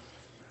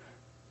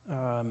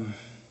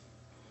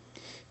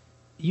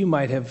 You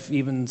might have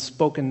even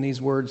spoken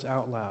these words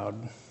out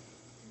loud.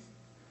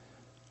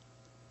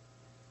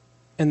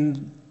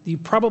 And you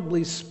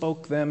probably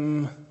spoke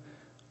them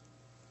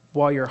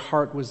while your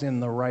heart was in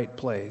the right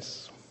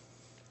place.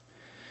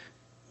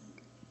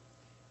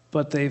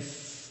 but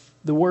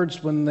the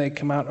words when they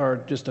come out are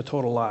just a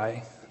total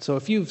lie. So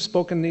if you've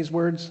spoken these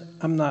words,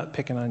 I'm not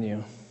picking on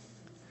you.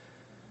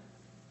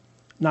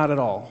 Not at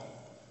all.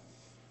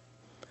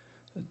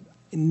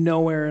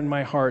 Nowhere in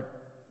my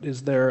heart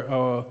is there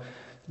a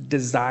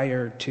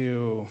desire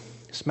to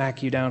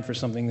smack you down for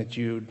something that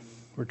you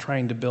were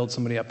trying to build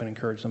somebody up and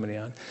encourage somebody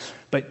on.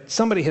 But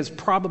somebody has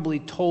probably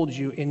told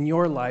you in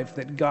your life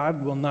that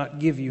God will not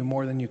give you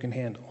more than you can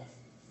handle.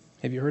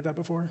 Have you heard that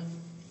before?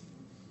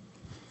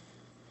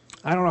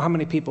 I don't know how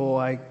many people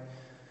I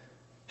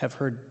have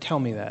heard tell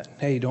me that.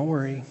 Hey, don't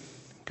worry.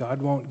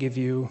 God won't give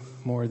you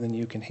more than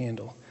you can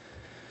handle.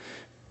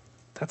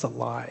 That's a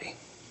lie.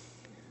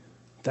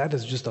 That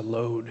is just a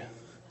load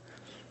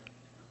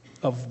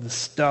of the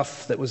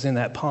stuff that was in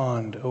that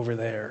pond over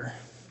there.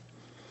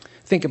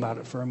 Think about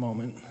it for a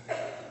moment.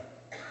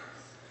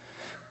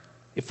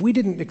 If we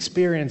didn't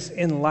experience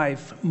in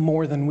life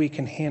more than we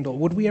can handle,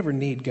 would we ever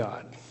need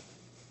God?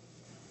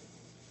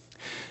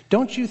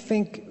 Don't you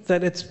think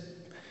that it's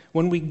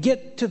when we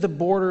get to the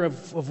border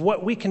of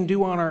what we can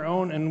do on our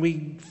own and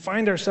we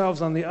find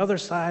ourselves on the other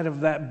side of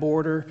that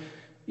border,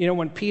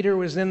 when Peter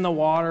was in the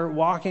water,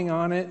 walking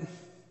on it,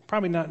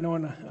 probably not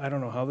knowing, I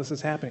don't know how this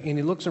is happening, and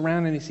he looks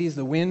around and he sees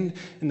the wind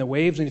and the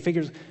waves and he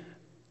figures,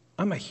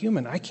 I'm a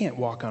human, I can't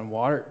walk on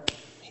water.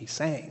 He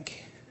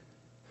sank.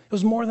 It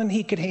was more than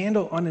he could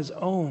handle on his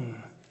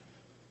own.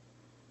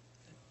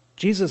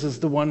 Jesus is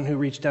the one who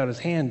reached out his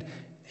hand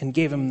and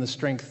gave him the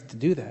strength to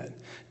do that.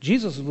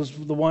 Jesus was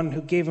the one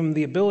who gave him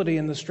the ability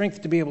and the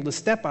strength to be able to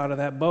step out of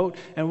that boat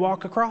and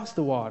walk across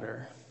the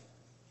water.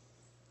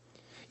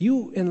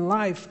 You in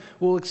life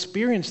will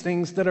experience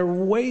things that are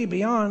way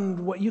beyond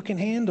what you can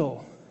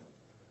handle.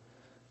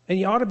 And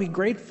you ought to be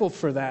grateful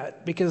for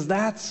that, because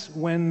that's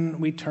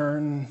when we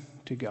turn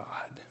to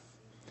God.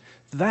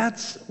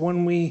 That's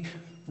when we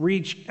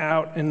reach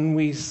out and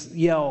we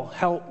yell,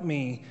 help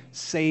me,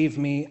 save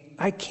me.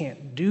 I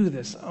can't do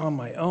this on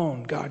my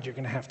own. God, you're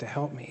going to have to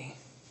help me.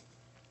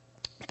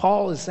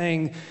 Paul is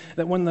saying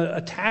that when the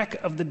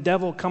attack of the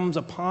devil comes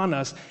upon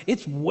us,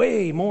 it's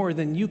way more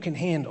than you can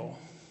handle.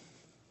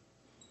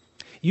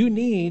 You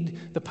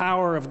need the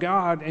power of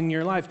God in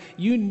your life.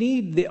 You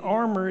need the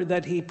armor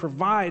that he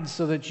provides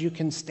so that you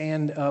can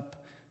stand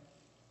up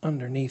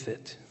underneath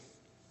it.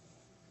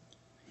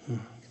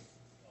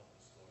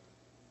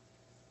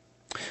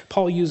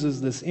 Paul uses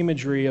this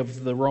imagery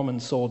of the Roman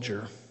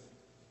soldier,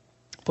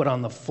 put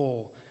on the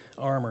full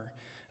armor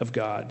of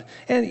God.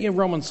 And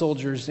Roman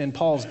soldiers in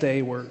Paul's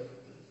day were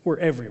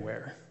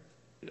everywhere,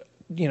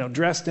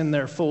 dressed in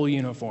their full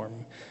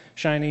uniform,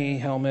 shiny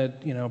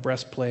helmet,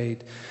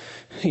 breastplate,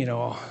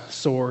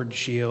 sword,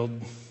 shield,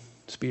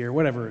 spear,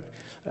 whatever.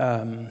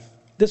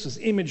 This was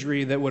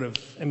imagery that would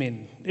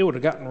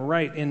have gotten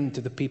right into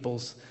the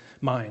people's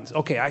minds.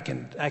 Okay, I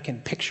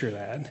can picture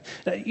that.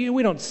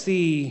 We don't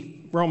see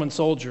Roman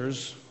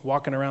soldiers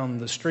walking around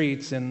the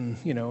streets in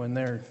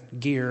their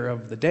gear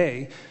of the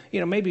day.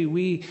 Maybe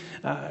we,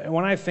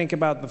 when I think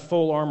about the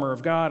full armor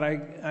of God,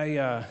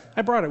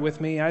 I brought it with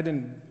me. I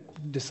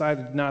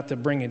decided not to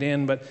bring it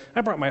in, but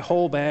I brought my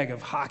whole bag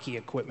of hockey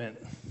equipment,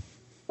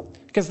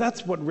 because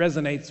that's what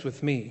resonates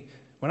with me.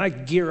 When I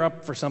gear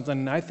up for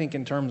something, I think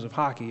in terms of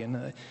hockey,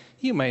 and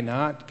you may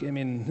not.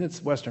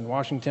 It's Western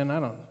Washington. I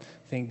don't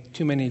think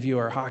too many of you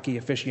are hockey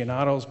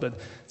aficionados, but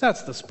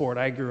that's the sport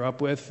I grew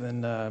up with,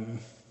 and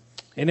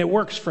it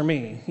works for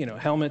me.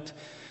 Helmet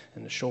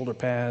and the shoulder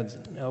pads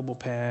and elbow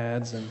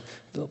pads and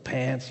little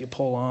pants you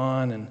pull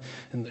on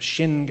and the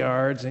shin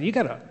guards, and you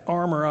got to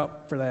armor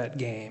up for that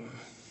game.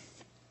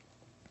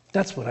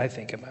 That's what I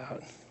think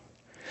about.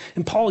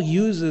 And Paul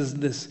uses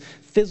this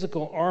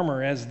physical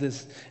armor as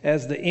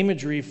the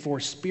imagery for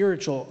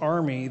spiritual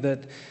army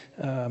that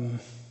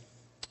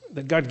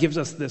God gives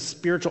us, this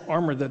spiritual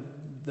armor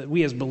that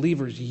we as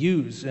believers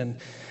use. And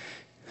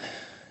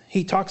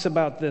he talks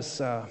about this,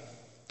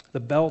 the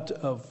belt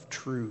of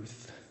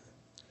truth.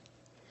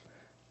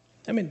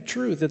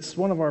 Truth, it's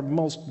one of our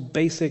most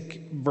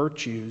basic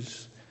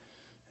virtues.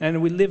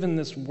 And we live in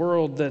this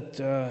world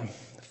that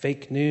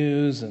fake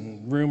news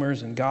and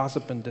rumors and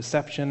gossip and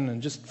deception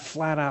and just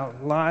flat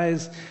out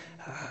lies.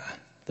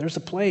 There's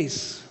a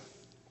place.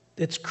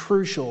 It's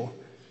crucial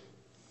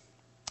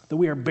that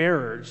we are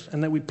bearers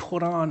and that we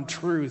put on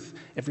truth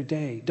every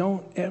day.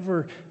 Don't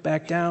ever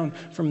back down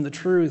from the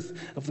truth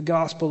of the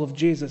gospel of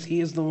Jesus. He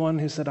is the one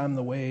who said, I'm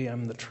the way,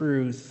 I'm the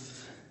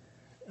truth,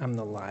 I'm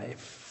the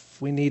life.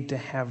 We need to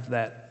have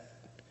that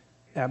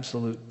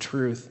absolute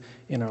truth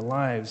in our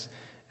lives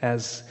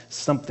as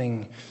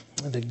something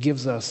that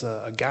gives us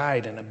a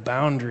guide and a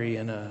boundary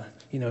and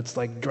it's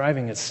like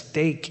driving a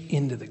stake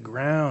into the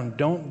ground.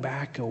 Don't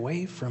back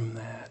away from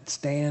that.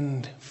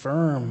 Stand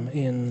firm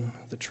in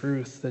the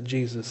truth that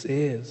Jesus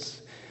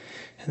is.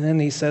 And then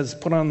he says,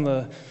 put on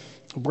the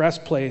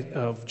breastplate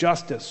of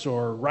justice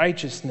or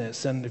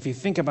righteousness. And if you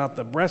think about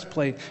the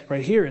breastplate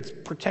right here, it's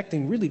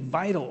protecting really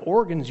vital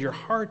organs. Your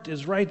heart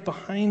is right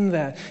behind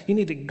that. You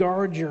need to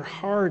guard your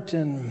heart.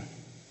 And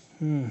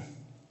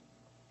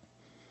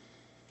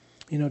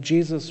You know,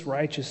 Jesus'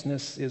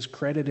 righteousness is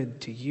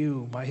credited to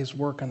you by his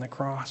work on the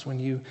cross when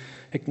you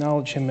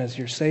acknowledge him as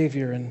your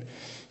Savior. And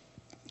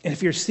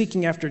if you're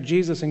seeking after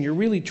Jesus and you're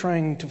really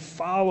trying to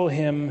follow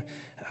him,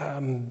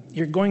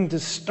 you're going to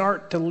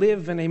start to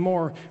live in a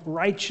more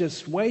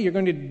righteous way. You're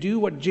going to do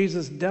what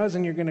Jesus does,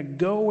 and you're going to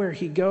go where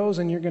he goes,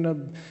 and you're going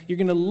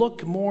to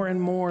look more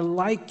and more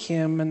like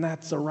him, and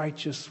that's a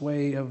righteous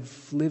way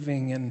of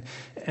living.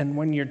 And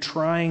when you're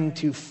trying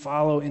to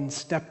follow in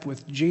step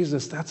with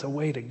Jesus, that's a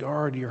way to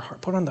guard your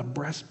heart. Put on the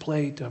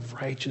breastplate of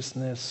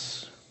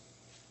righteousness.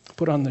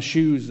 Put on the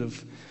shoes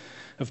of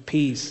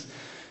peace.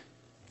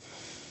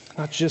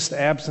 Not just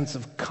absence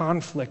of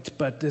conflict,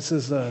 but this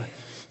is a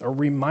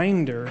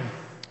reminder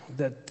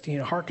that, you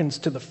know,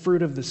 harkens to the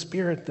fruit of the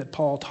Spirit that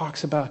Paul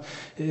talks about.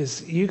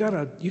 Is you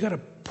gotta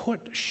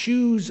put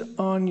shoes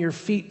on your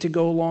feet to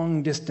go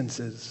long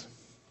distances.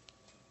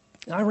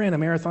 I ran a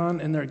marathon,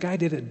 and the guy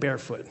did it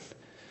barefoot.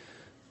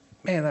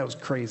 Man, that was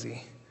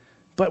crazy.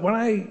 But when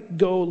I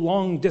go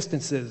long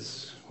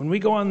distances, when we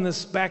go on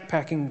this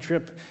backpacking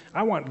trip,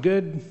 I want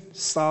good,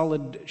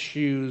 solid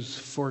shoes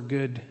for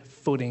good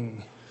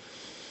footing.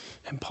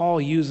 And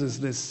Paul uses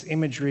this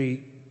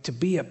imagery. To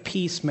be a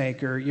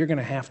peacemaker, you're going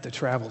to have to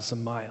travel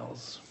some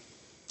miles.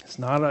 It's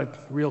not a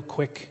real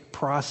quick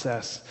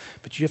process,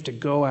 but you have to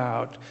go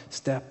out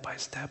step by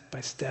step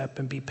by step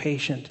and be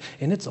patient.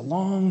 And it's a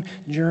long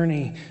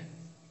journey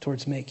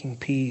towards making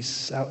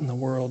peace out in the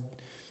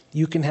world.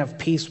 You can have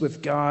peace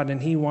with God,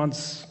 and he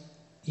wants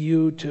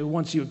you to,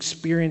 once you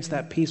experience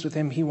that peace with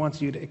him, he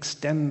wants you to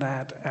extend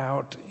that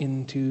out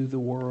into the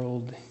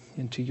world,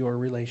 into your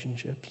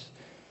relationships.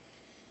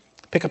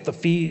 Pick up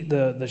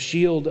the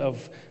shield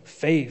of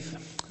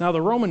faith. Now,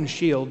 the Roman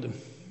shield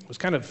was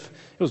it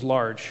was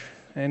large,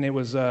 and it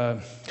was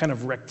kind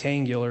of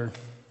rectangular.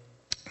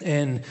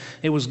 And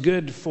it was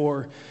good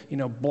for,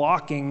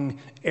 blocking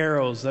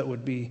arrows that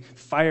would be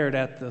fired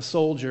at the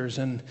soldiers.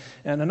 And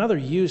another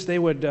use, they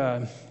would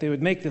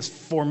make this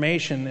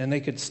formation, and they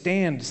could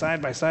stand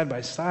side by side by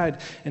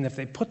side. And if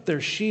they put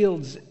their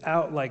shields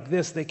out like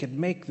this, they could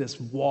make this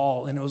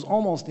wall, and it was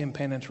almost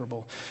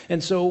impenetrable.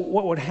 And so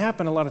what would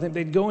happen a lot of times,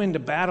 they'd go into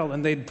battle,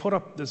 and they'd put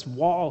up this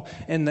wall,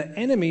 and the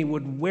enemy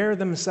would wear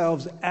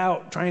themselves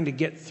out trying to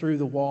get through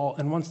the wall.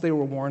 And once they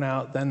were worn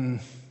out, then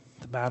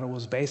the battle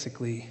was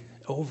basically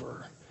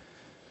over.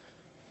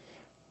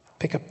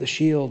 Pick up the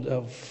shield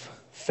of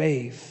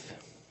faith.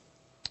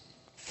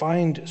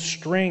 Find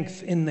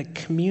strength in the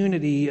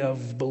community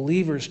of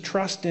believers.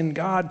 Trust in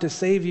God to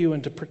save you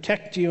and to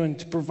protect you and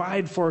to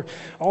provide for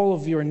all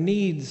of your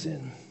needs.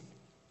 And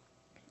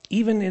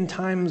even in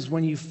times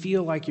when you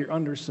feel like you're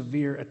under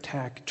severe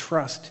attack,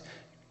 trust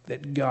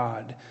that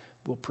God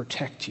will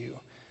protect you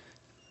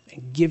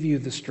and give you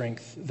the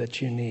strength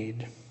that you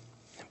need.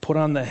 Put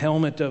on the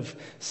helmet of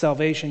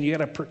salvation. You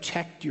got to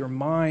protect your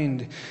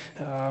mind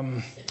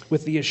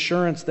with the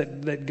assurance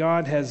that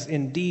God has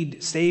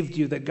indeed saved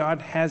you, that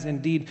God has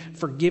indeed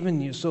forgiven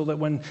you, so that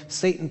when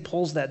Satan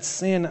pulls that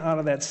sin out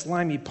of that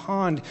slimy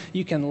pond,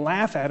 you can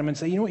laugh at him and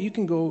say, you know what, you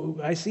can go,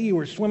 I see you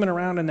were swimming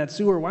around in that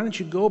sewer. Why don't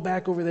you go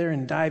back over there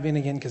and dive in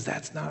again, because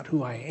that's not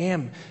who I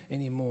am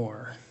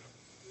anymore.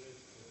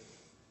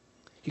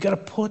 You got to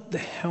put the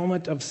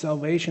helmet of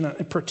salvation on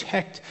and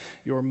protect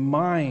your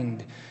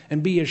mind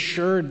and be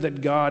assured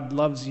that God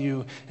loves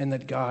you and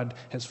that God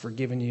has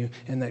forgiven you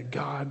and that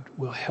God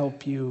will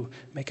help you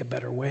make a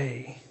better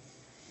way.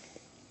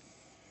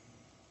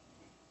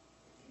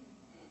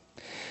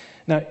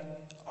 Now,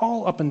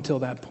 all up until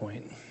that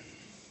point,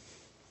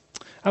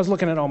 I was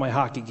looking at all my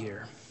hockey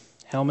gear.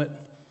 Helmet,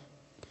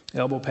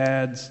 elbow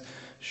pads,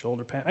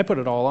 shoulder pads. I put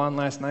it all on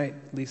last night.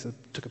 Lisa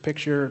took a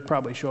picture. It'll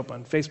probably show up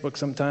on Facebook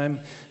sometime.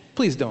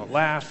 Please don't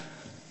laugh.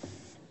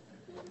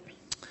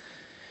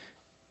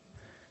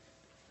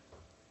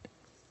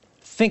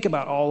 Think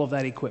about all of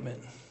that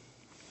equipment.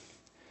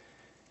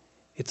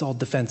 It's all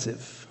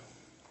defensive.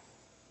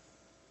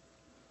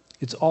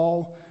 It's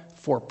all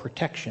for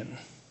protection.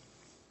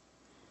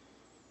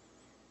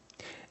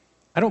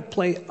 I don't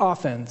play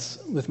offense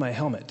with my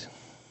helmet.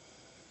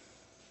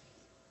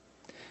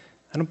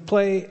 I don't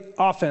play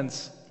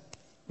offense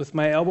with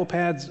my elbow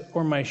pads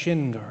or my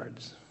shin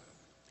guards.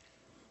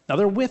 Now,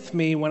 they're with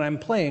me when I'm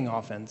playing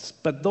offense,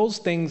 but those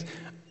things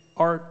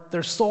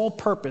their sole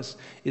purpose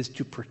is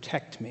to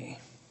protect me.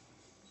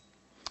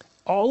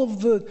 All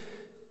of the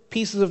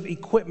pieces of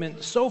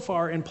equipment so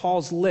far in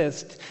Paul's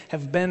list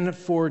have been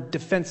for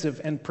defensive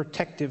and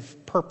protective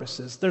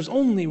purposes. There's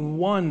only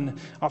one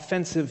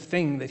offensive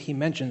thing that he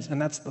mentions,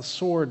 and that's the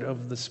sword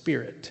of the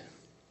Spirit,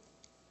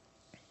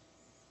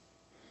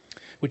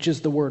 which is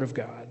the Word of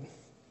God.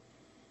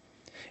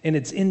 And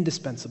it's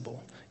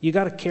indispensable. You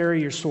got to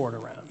carry your sword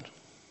around.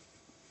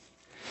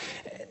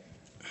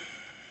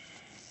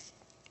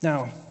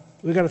 Now,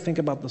 we've got to think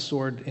about the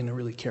sword in a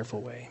really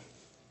careful way.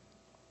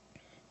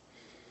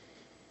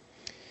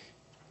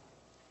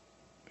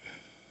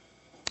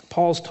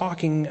 Paul's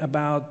talking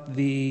about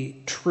the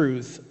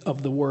truth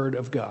of the Word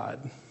of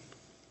God.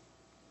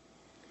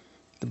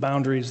 the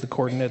boundaries, the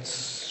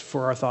coordinates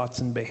for our thoughts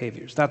and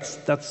behaviors.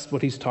 That's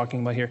what he's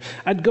talking about here.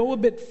 I'd go a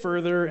bit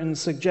further and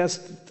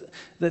suggest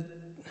that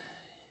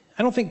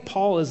I don't think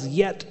Paul is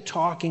yet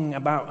talking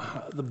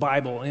about the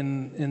Bible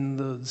in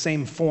the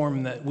same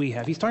form that we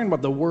have. He's talking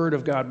about the Word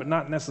of God, but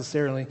not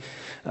necessarily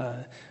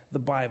the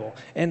Bible.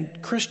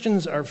 And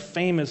Christians are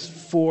famous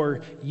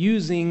for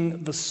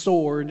using the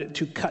sword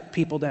to cut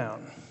people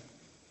down,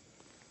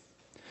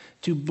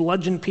 to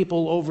bludgeon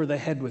people over the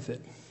head with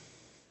it.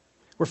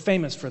 We're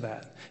famous for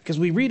that because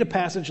we read a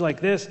passage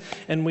like this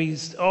and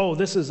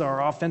this is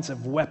our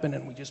offensive weapon,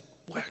 and we just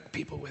whack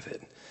people with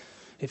it.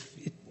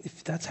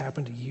 If that's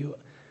happened to you,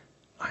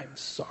 I'm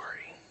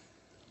sorry.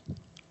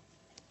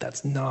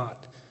 That's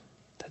not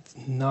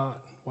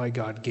why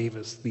God gave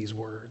us these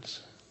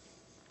words.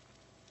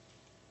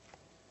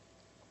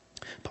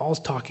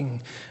 Paul's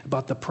talking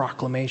about the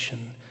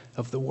proclamation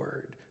of the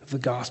word, of the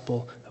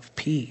gospel of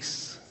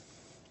peace.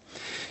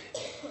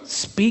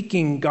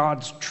 Speaking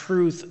God's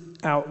truth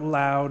out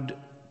loud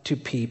to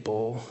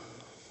people.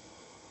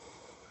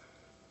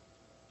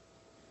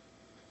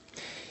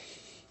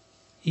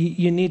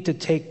 You need to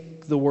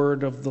take the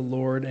word of the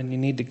Lord and you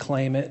need to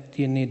claim it.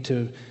 You need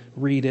to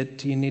read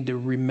it. You need to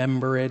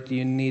remember it.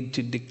 You need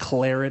to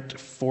declare it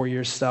for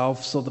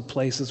yourself. So the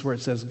places where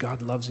it says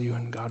God loves you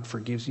and God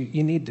forgives you,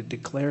 you need to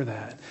declare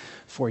that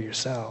for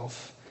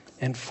yourself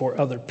and for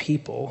other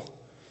people.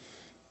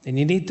 And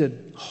you need to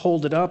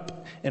hold it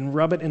up and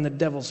rub it in the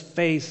devil's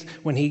face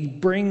when he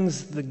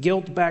brings the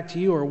guilt back to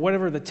you, or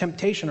whatever the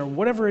temptation or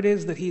whatever it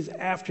is that he's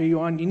after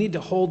you on. You need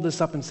to hold this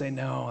up and say,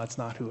 no, that's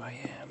not who I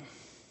am.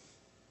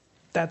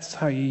 That's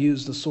how you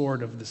use the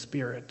sword of the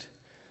Spirit.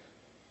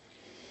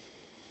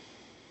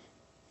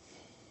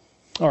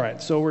 All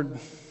right, so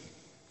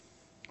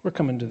we're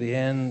coming to the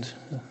end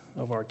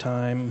of our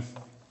time.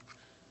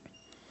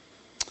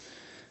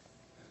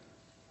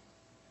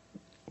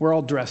 We're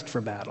all dressed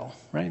for battle,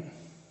 right?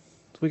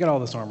 So we got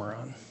all this armor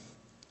on.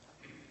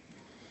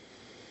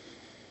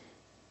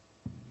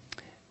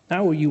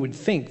 Now you would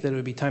think that it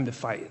would be time to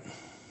fight.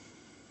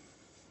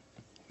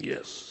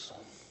 Yes.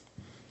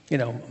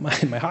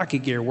 My hockey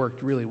gear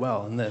worked really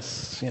well in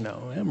this.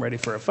 I'm ready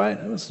for a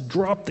fight. Let's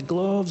drop the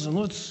gloves and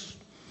let's...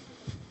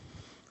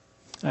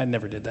 I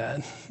never did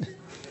that.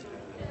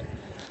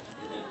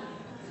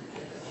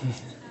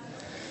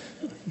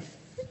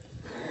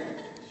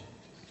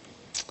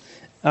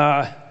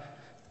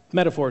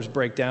 Metaphors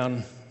break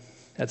down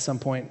at some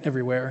point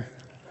everywhere.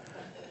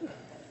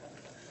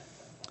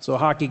 So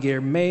hockey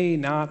gear may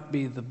not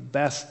be the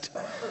best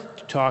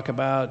to talk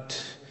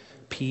about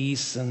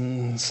peace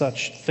and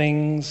such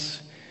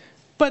things.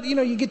 But,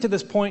 you get to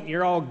this point,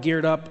 you're all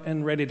geared up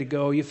and ready to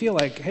go. You feel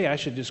like, hey, I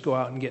should just go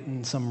out and get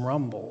in some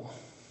rumble.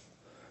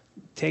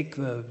 Take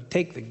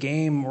the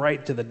game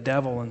right to the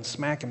devil and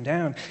smack him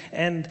down.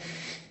 And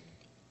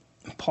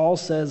Paul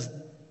says,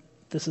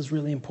 this is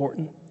really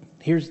important.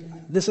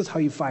 This is how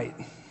you fight.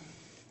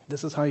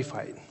 This is how you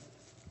fight.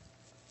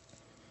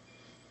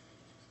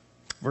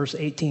 Verse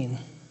 18.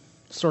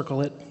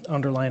 Circle it,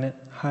 underline it,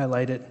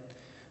 highlight it,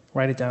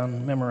 write it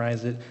down,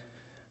 memorize it.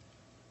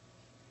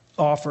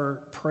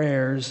 Offer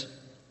prayers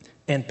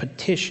and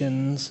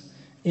petitions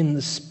in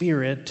the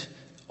Spirit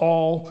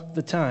all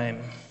the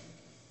time.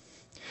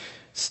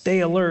 Stay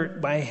alert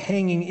by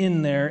hanging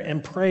in there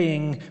and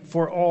praying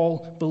for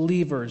all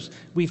believers.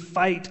 We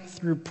fight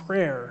through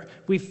prayer.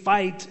 We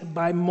fight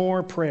by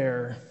more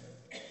prayer.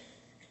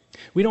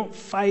 We don't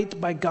fight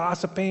by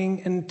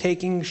gossiping and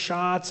taking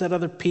shots at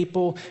other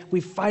people.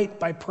 We fight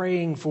by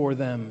praying for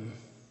them.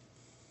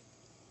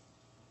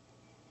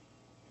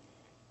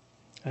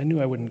 I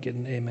knew I wouldn't get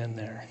an amen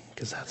there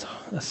because that's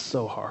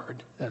so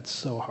hard. That's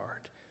so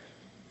hard.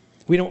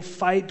 We don't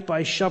fight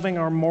by shoving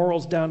our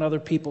morals down other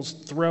people's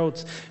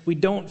throats. We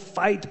don't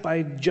fight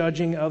by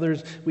judging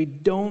others. We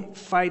don't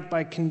fight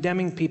by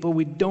condemning people.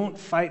 We don't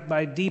fight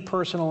by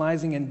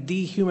depersonalizing and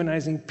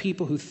dehumanizing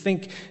people who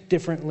think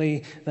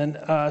differently than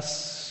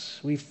us.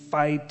 We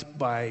fight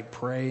by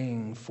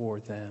praying for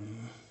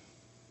them.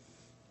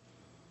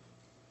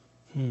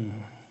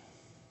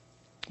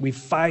 We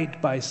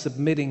fight by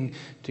submitting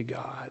to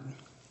God.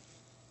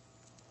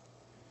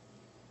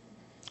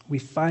 We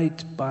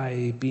fight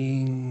by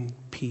being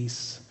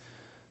peacemakers.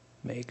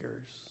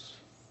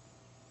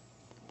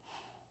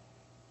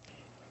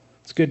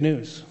 It's good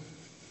news.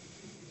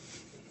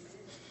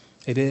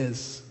 It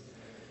is.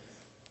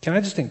 Can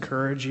I just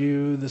encourage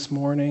you this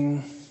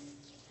morning?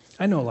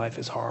 I know life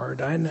is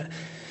hard.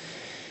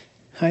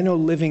 I know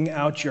living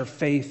out your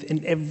faith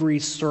in every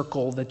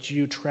circle that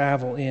you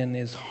travel in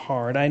is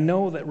hard. I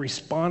know that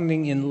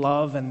responding in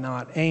love and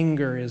not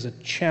anger is a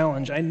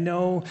challenge. I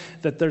know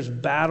that there's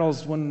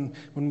battles when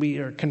we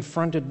are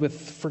confronted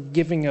with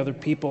forgiving other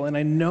people. And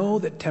I know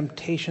that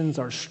temptations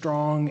are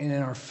strong and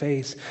in our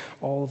face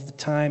all of the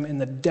time.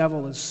 And the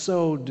devil is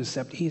so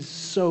deceptive. He's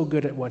so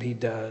good at what he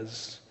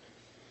does.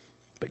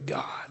 But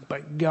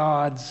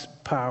God's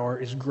power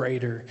is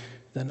greater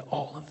than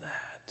all of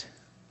that.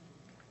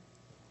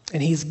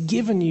 And he's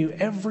given you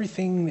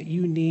everything that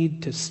you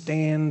need to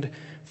stand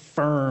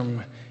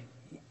firm.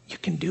 You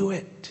can do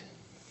it.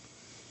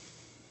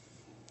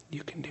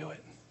 You can do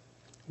it.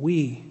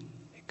 We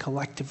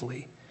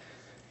collectively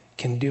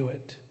can do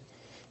it.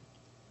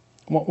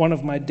 One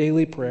of my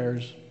daily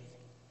prayers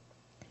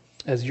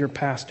as your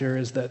pastor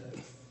is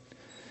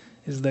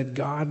that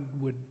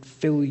God would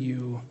fill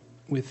you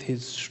with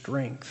his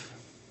strength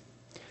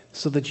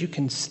so that you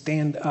can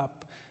stand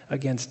up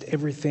against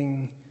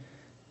everything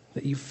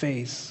that you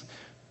face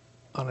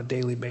on a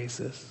daily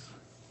basis.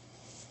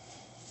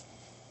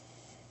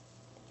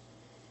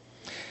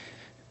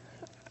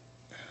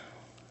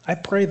 I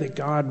pray that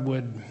God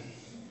would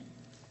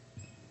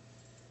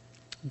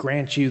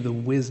grant you the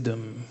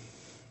wisdom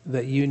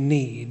that you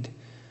need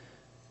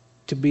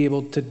to be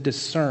able to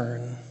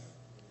discern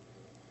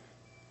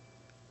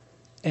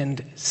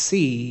and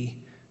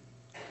see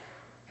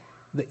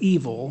the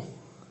evil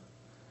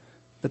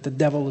that the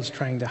devil is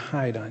trying to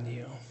hide on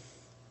you.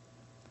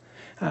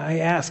 I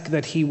ask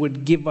that he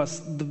would give us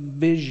the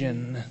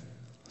vision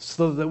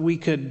so that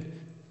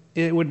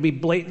it would be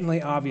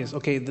blatantly obvious,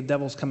 okay, the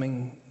devil's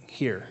coming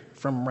here,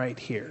 from right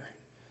here.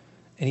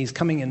 And he's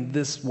coming in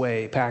this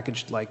way,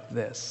 packaged like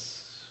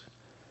this.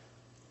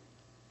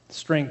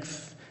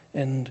 Strength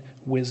and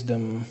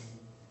wisdom.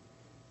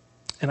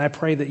 And I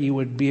pray that you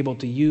would be able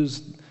to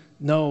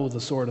know the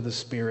sword of the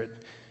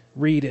Spirit,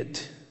 read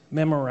it,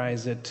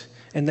 memorize it,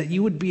 and that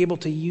you would be able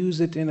to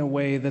use it in a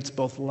way that's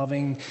both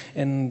loving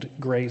and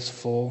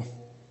graceful.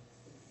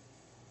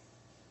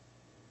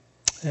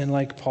 And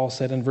like Paul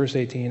said in verse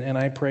 18, and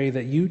I pray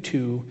that you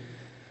too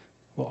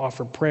will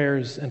offer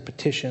prayers and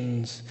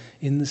petitions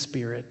in the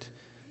Spirit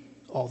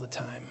all the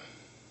time.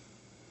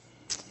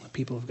 The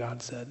people of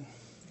God said,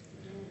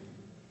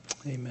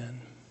 amen.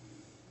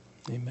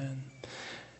 Amen.